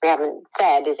 we haven't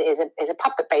said, is a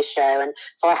puppet based show, and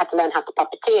so I had to learn how to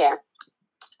puppeteer.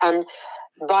 And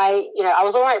I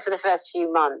was all right for the first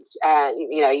few months.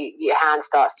 Your hand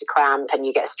starts to cramp and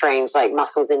you get strange like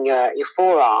muscles in your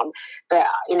forearm. But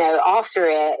after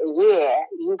a year,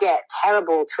 you get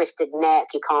terrible twisted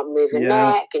neck. You can't move your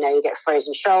neck. You get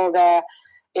frozen shoulder.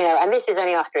 And this is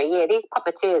only after a year. These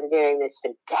puppeteers are doing this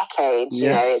for decades.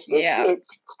 Yes.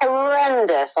 It's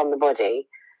horrendous on the body.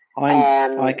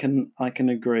 I can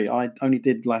agree. I only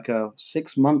did like a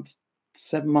 7-month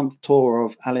tour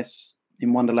of Alice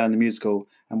in Wonderland the musical,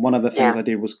 and one of the things I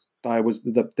did was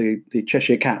the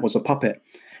Cheshire Cat was a puppet.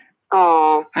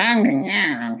 Oh, that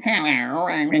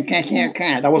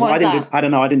wasn't. I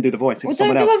didn't do the voice. It was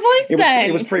someone else. Do a voice then.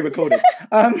 It was pre-recorded.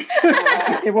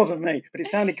 It wasn't me, but it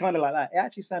sounded kind of like that. It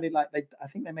actually sounded like I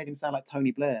think they made him sound like Tony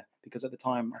Blair, because at the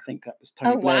time I think that was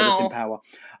Tony Blair was in power.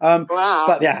 wow!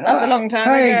 But yeah, that's a long time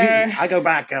ago. I go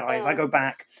back, guys. I go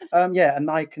back. And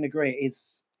I can agree.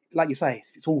 It's like you say,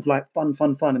 it's all like fun,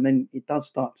 and then it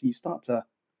does you start to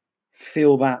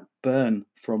feel that burn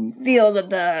from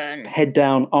head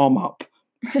down, arm up,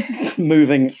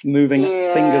 moving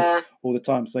fingers all the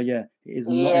time. So it is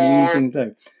not an easy thing to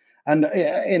do. And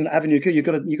in Avenue Q, you've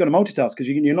got to multitask, because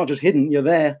you're not just hidden; you're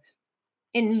there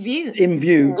in view,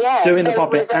 doing the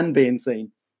puppet and being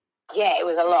seen. Yeah, it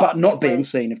was a lot, but not being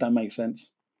seen, if that makes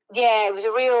sense. Yeah, it was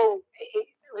a real. It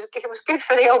was good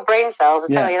for the old brain cells, I'll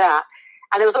tell you that.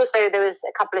 And there was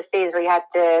a couple of scenes where you had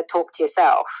to talk to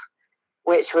yourself,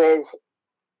 which was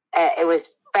it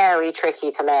was very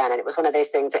tricky to learn, and it was one of those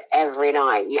things that every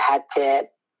night you had to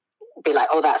be like,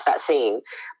 oh, that's that scene.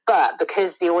 But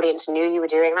because the audience knew you were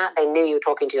doing that, they knew you were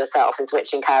talking to yourself and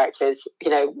switching characters,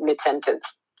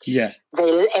 mid-sentence. Yeah.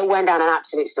 It went down an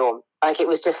absolute storm. Like, it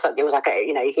was just like, you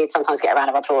could sometimes get a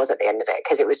round of applause at the end of it,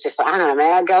 because it was just like, hang on a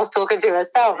minute, that girl's talking to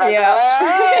herself.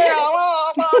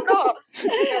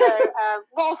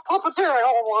 Whilst puppeteering,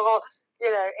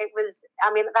 it was,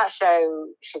 that show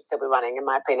should still be running, in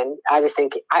my opinion. I just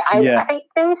think, I think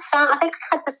I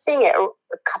had to sing it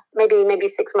maybe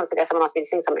 6 months ago. Someone asked me to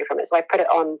sing something from it, so I put it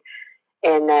on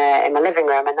in my living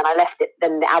room, and then I left it,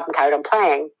 then the album carried on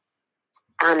playing,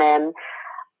 and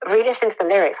re-listening to the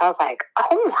lyrics, I was like,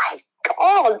 oh my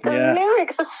God, the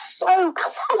lyrics are so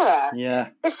clever. Yeah.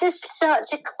 This is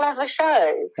such a clever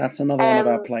show. That's another one of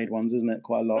our played ones, isn't it?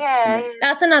 Quite a lot. Yeah.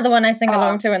 That's another one I sing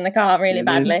along to in the car really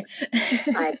badly.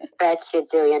 I bet you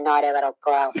do, you naughty little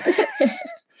girl.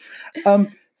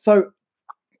 So,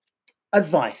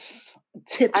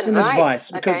 tips and advice,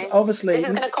 because obviously this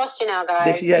is going to cost you now,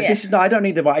 guys. I don't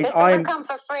need advice. This doesn't come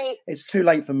for free. It's too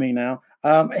late for me now.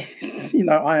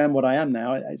 I am what I am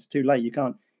now. It's too late. You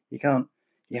can't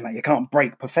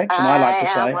break perfection. I like to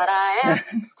say. I am what I am.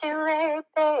 It's too late,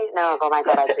 babe. No, oh my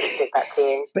God, I just did that to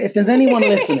you. But if there's anyone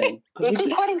listening, you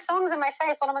keep putting songs in my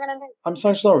face. What am I going to do? I'm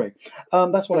so sorry.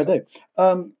 That's what I do.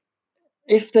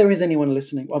 If there is anyone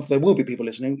listening, well, there will be people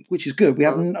listening, which is good. We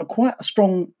have quite a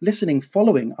strong listening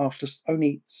following after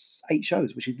only 8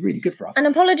 shows, which is really good for us. And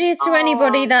apologies to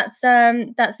anybody that's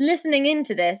listening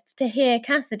into this to hear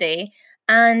Cassidy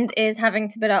and is having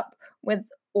to put up with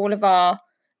all of our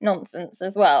nonsense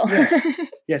as well.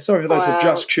 Yeah, sorry for those who have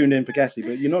just tuned in for Cassidy,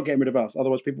 but you're not getting rid of us.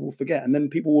 Otherwise, people will forget, and then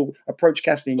people will approach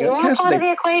Cassidy and go, "You're part of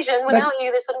the equation. Without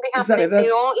you, this wouldn't be happening. So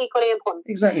you're equally important."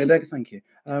 Exactly. Thank you.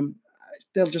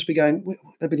 They'll just be going,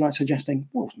 they'll be like suggesting,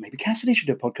 well, maybe Cassidy should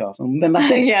do a podcast. And then that's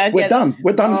it. We're done.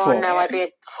 We're done for. Oh, no, I'd be a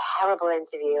terrible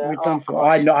interviewer. We're done for.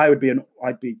 I know I'd be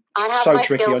so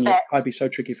tricky on you. I'd be so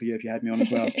tricky for you if you had me on as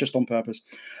well, just on purpose.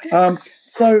 If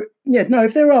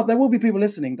there will be people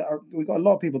listening we've got a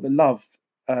lot of people that love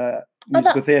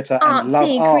musical theatre and love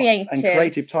arts and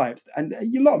creative types. And a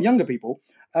lot of younger people.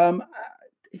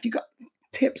 If you got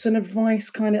tips and advice,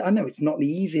 I know it's not the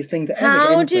easiest thing to ever get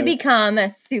into. How do you become a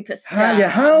superstar?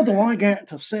 How do I get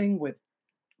to sing with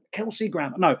Kelsey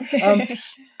Grammer? No.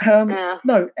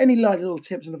 No, any little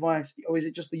tips and advice, or is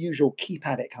it just the usual keep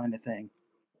at it kind of thing?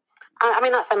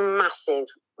 That's a massive,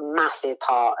 massive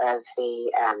part of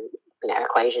the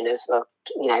equation of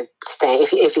stay.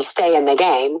 If you stay in the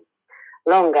game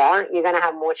longer, you're going to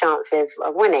have more chance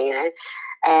of winning.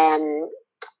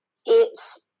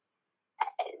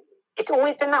 It's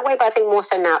always been that way, but I think more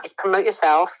so now is promote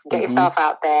yourself, get yourself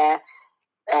out there.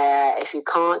 If you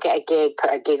can't get a gig,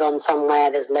 put a gig on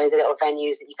somewhere. There's loads of little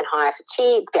venues that you can hire for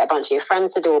cheap. Get a bunch of your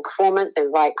friends to do a performance.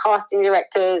 Invite casting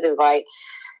directors. Invite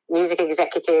music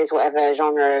executives, whatever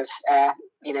genre of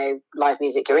live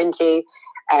music you're into.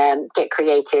 Get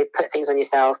creative. Put things on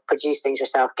yourself. Produce things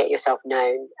yourself. Get yourself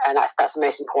known. And that's the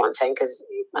most important thing, because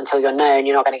until you're known,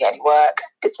 you're not going to get any work.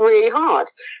 It's really hard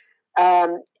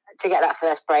to get that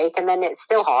first break, and then it's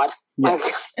still hard. Yeah.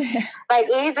 Like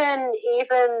even.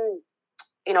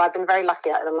 I've been very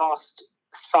lucky that in the last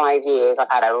 5 years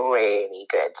I've had a really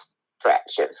good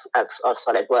stretch of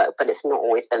solid work, but it's not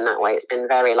always been that way. It's been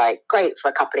very great for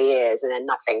a couple of years and then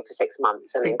nothing for 6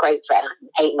 months, and then great for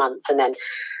 8 months, and then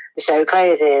the show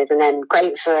closes, and then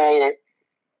great for,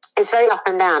 it's very up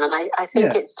and down. And I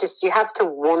think it's just, you have to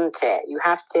want it.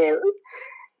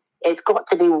 It's got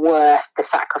to be worth the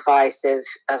sacrifice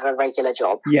of a regular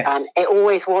job. Yes. And it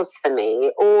always was for me.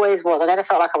 It always was. I never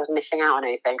felt like I was missing out on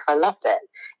anything, because I loved it.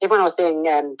 Even when I was doing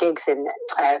gigs in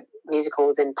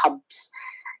musicals in pubs,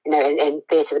 in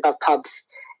theatres above pubs,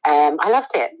 I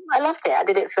loved it. I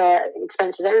did it for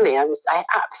expenses only. I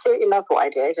absolutely loved what I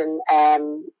did. And,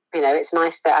 it's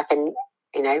nice that I can,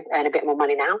 earn a bit more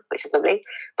money now, which is lovely.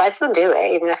 But I'd still do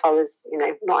it, even if I was,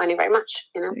 not earning very much,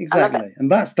 Exactly.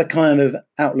 And that's the kind of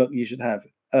outlook you should have.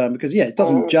 Because, it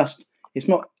doesn't it's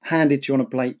not handed to you on a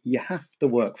plate. You have to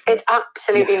work for it. It's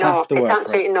absolutely not. It's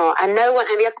absolutely not. And no one,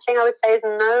 and the other thing I would say is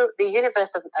the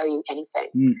universe doesn't owe you anything.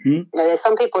 Mm-hmm. There's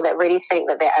some people that really think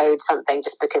that they're owed something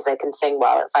just because they can sing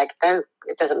well. It's like, no,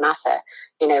 it doesn't matter.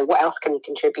 What else can you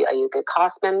contribute? Are you a good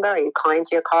cast member? Are you kind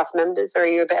to your cast members? Or are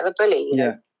you a bit of a bully?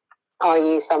 Yeah. Are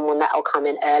you someone that will come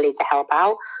in early to help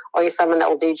out? Or are you someone that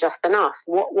will do just enough?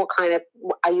 What kind of,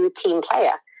 are you a team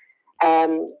player?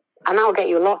 And that will get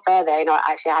you a lot further. I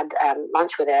actually had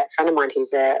lunch with a friend of mine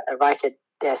who's a writer,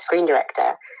 screen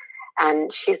director.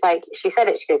 And she said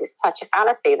it, she goes, it's such a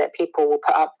fallacy that people will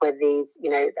put up with these,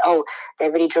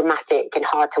 they're really dramatic and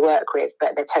hard to work with,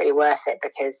 but they're totally worth it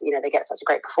because, they get such a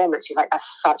great performance. She's like,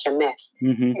 that's such a myth.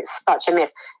 Mm-hmm. It's such a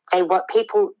myth.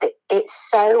 It's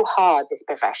so hard, this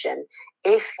profession.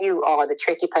 If you are the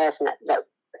tricky person that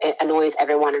it annoys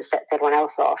everyone and sets everyone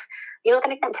else off, you're not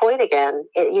going to get employed again.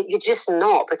 You're just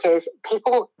not, because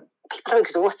people are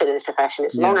exhausted in this profession.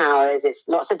 It's long hours, it's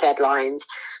lots of deadlines,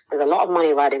 there's a lot of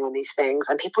money riding on these things,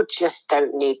 and people just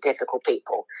don't need difficult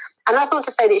people. And that's not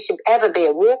to say that it should ever be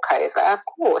a walkover, of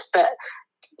course, but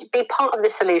be part of the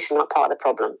solution, not part of the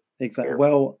problem. Exactly.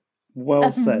 Well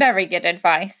that's said. Very good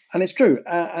advice. And it's true.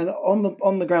 And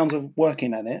on the grounds of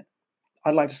working at it,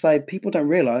 I'd like to say people don't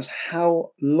realise how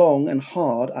long and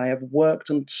hard I have worked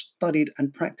and studied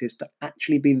and practiced to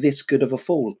actually be this good of a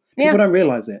fool. People don't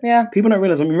realise it. Yeah. People don't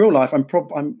realise. In real life, I'm.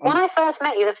 When I first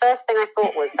met you, the first thing I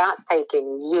thought was, "That's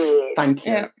taken years." Thank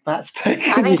you. Yeah. That's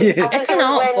taken years. I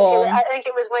think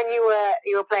it was when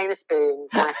you were playing the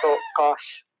spoons, and I thought,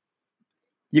 "Gosh,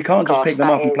 you can't just pick them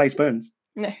up and play spoons."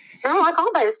 No, I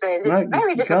can't play the spoons. It's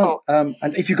very difficult. And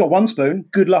if you've got one spoon,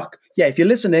 good luck. Yeah, if you're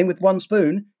listening with one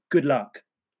spoon, good luck.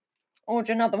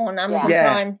 Order another one, Amazon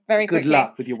Prime, very quickly. Good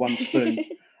luck with your one spoon.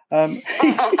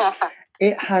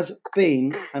 It has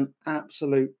been an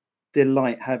absolute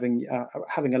delight having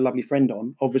a lovely friend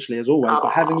on, obviously, as always, but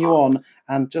having you on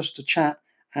and just to chat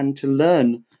and to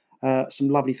learn some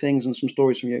lovely things and some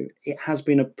stories from you. It has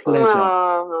been a pleasure.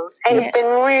 It's been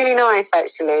really nice,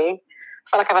 actually. I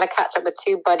feel like I've had a catch up with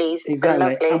two buddies. It's been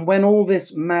lovely. And when all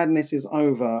this madness is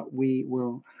over, we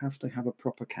will have to have a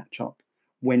proper catch up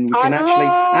when we can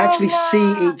actually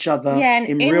see each other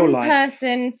in real life. In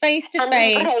person, face to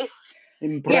face.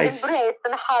 Embrace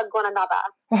and hug one another.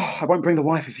 Oh, I won't bring the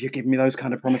wife if you give me those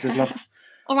kind of promises, love.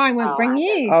 Or I won't bring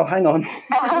you. Oh, hang on.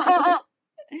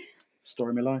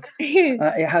 Story of my life.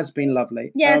 It has been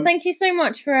lovely. Yeah, thank you so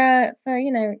much for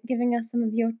giving us some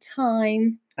of your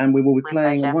time. And we will be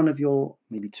playing one of your,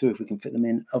 maybe two if we can fit them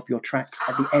in, of your tracks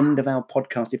at the end of our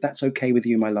podcast, if that's okay with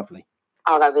you, my lovely.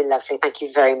 Oh, that'd be lovely. Thank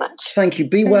you very much. Thank you.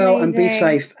 Be well and be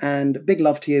safe, and big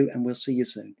love to you, and we'll see you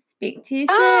soon. Speak to you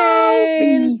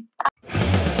soon.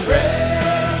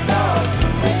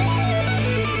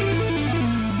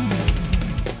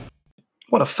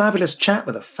 What a fabulous chat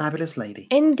with a fabulous lady.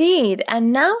 Indeed.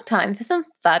 And now time for some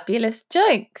fabulous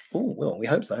jokes. Oh, well, we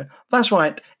hope so. That's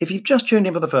right. If you've just tuned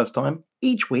in for the first time,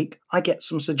 each week I get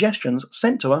some suggestions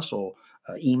sent to us or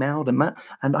emailed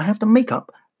and I have to make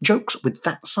up jokes with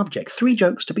that subject. 3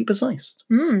 jokes to be precise.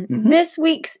 This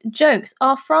week's jokes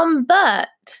are from Bert.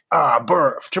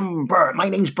 Bert. My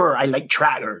name's Bert. I like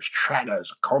trackers.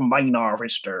 Combine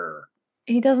harvester.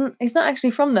 He's not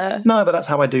actually from there. No, but that's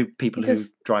how I do people who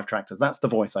drive tractors. That's the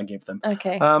voice I give them.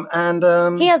 Okay.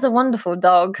 And he has a wonderful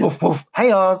dog. Woof, woof.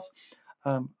 Hey, Oz.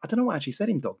 I don't know what I actually said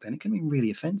in dog then. It could have been really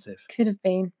offensive. Could have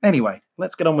been. Anyway,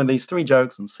 let's get on with these 3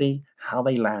 jokes and see how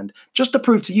they land. Just to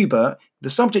prove to you, Bert, the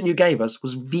subject you gave us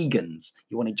was vegans.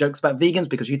 You wanted jokes about vegans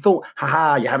because you thought,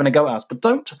 haha, you're having a go at us. But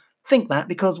don't think that,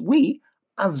 because we,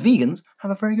 as vegans, have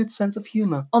a very good sense of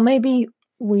humour. Or maybe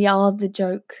we are the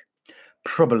joke.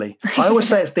 Probably. I always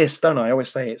say it's this, don't I? I always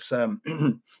say it's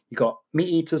you got meat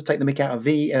eaters take the mick out of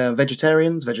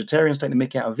vegetarians, vegetarians take the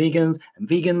mick out of vegans, and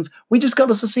vegans, we just got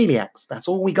the celiacs. That's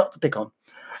all we got to pick on.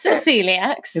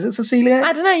 Celiacs? Is it celiacs?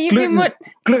 I don't know. You've been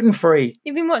gluten-free.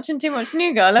 You've been watching too much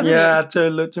New Girl, haven't you? Yeah,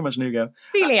 too much New Girl.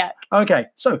 Celiac. Okay,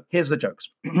 so here's the jokes.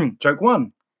 Joke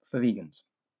 1 for vegans.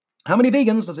 How many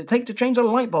vegans does it take to change a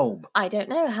light bulb? I don't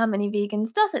know. How many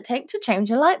vegans does it take to change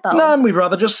a light bulb? None. We'd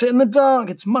rather just sit in the dark.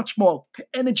 It's much more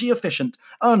energy efficient.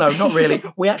 Oh, no, not really.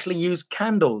 We actually use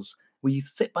candles. We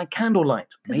sit by candlelight.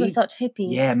 Because we're such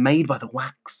hippies. Yeah, made by the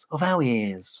wax of our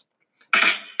ears.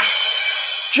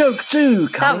 Joke 2.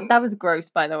 That was gross,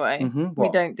 by the way. Mm-hmm. We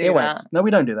don't do that. No,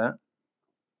 we don't do that.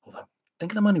 Although,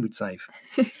 think of the money we'd save.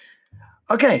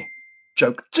 Okay,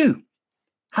 joke 2.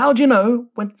 How do you know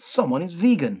when someone is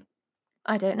vegan?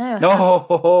 I don't know.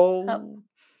 No.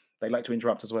 They like to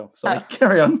interrupt as well. Sorry,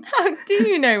 carry on. How do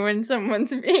you know when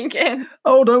someone's vegan?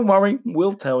 Oh, don't worry.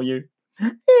 We'll tell you.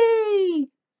 Hey.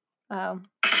 Wow.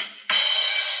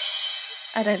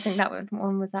 I don't think that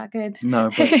one was that good.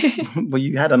 No, but well,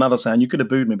 you had another sound. You could have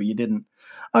booed me, but you didn't.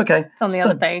 Okay. It's on the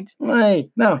other page. Hey,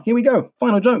 now, here we go.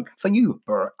 Final joke for you,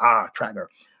 Tracker.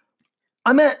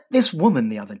 I met this woman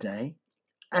the other day,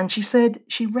 and she said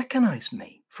she recognised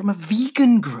me from a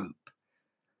vegan group.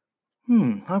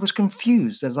 I was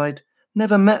confused as I'd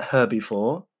never met her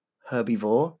before.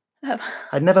 Herbivore.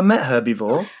 I'd never met her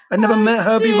before. I've never met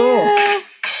her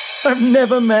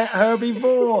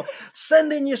before.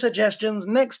 Send in your suggestions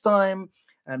next time,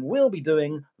 and we'll be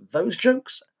doing those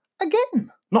jokes again.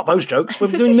 Not those jokes.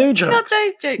 We'll be doing new jokes. Not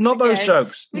those jokes. Not those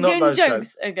jokes. We're Not doing those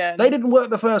jokes again. They didn't work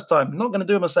the first time. Not going to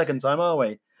do them a second time, are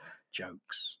we?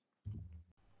 Jokes.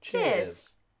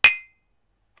 Cheers.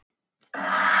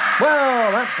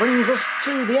 Well, that brings us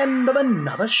to the end of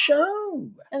another show.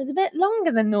 It was a bit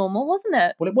longer than normal, wasn't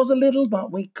it? Well, it was a little,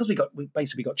 but we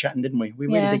basically got chatting, didn't we? We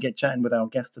really did get chatting with our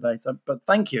guest today. So, but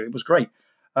thank you, it was great.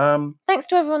 Thanks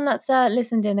to everyone that's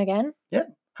listened in again. Yeah,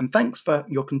 and thanks for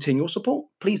your continual support.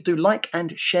 Please do like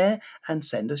and share and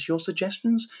send us your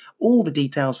suggestions. All the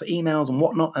details for emails and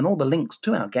whatnot, and all the links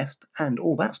to our guest and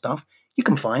all that stuff you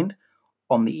can find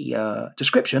on the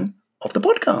description of the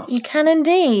podcast. You can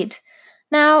indeed.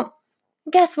 Now,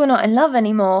 guess we're not in love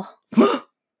anymore.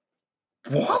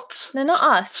 What? No, not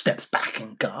us. Steps back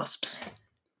and gasps.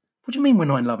 What do you mean we're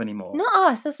not in love anymore? Not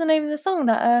us. That's the name of the song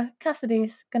that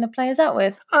Cassidy's going to play us out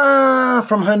with.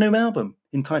 From her new album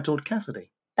entitled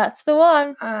Cassidy. That's the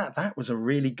one. That was a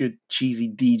really good cheesy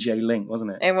DJ link,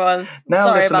 wasn't it? It was. Now,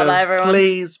 sorry listeners, about that, everyone.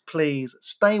 please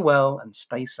stay well and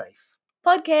stay safe.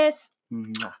 Podcast.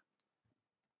 Mwah.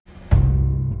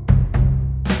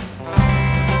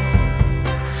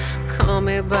 Call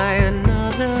me by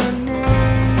another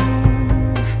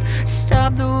name.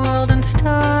 Stop the world and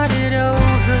start it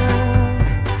over.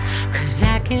 'Cause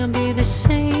I can't be the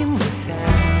same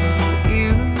without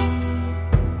you.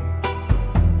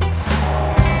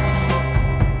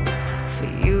 For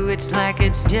you it's like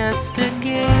it's just a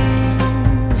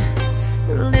game.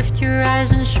 Lift your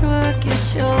eyes and shrug your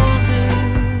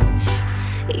shoulders.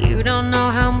 You don't know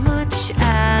how much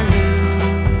I lose.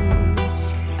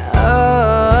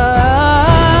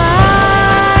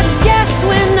 Guess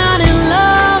we're not in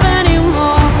love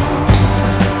anymore.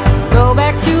 Go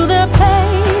back to the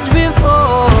page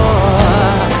before.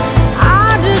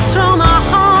 I just throw my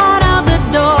heart out the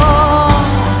door.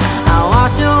 I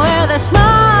wash away the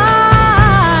smile.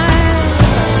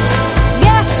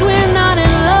 Guess we're not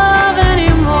in love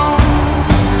anymore.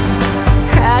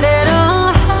 Had it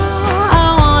all how I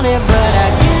wanted, but I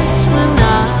guess we're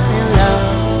not in love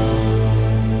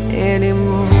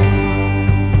anymore.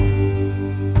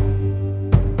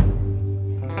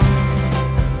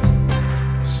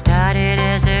 Started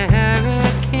as a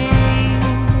hurricane,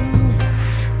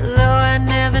 though I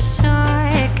never saw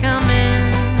it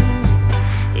coming.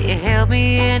 You held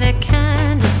me in a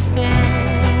kind of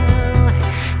spell.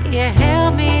 You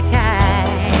held me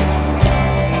tight,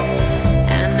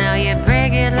 and now you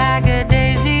break it like a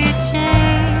daisy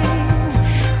chain,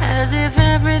 as if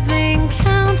everything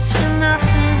counts for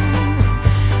nothing.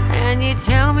 And you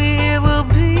tell me it will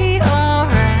be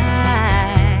alright.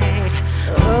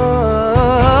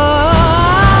 Oh,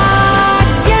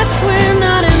 I guess we're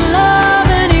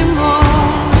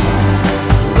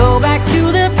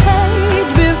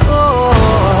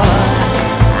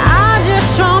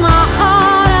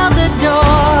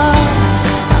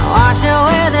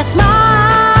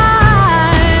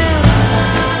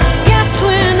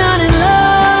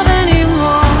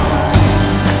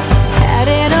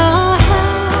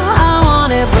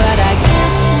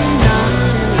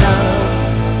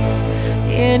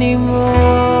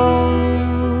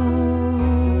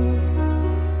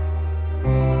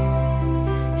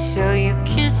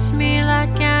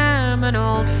an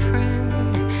old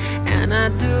friend, and I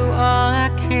do all I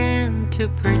can to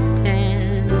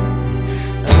pretend.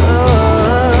 Oh,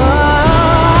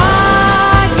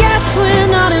 I guess we're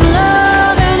not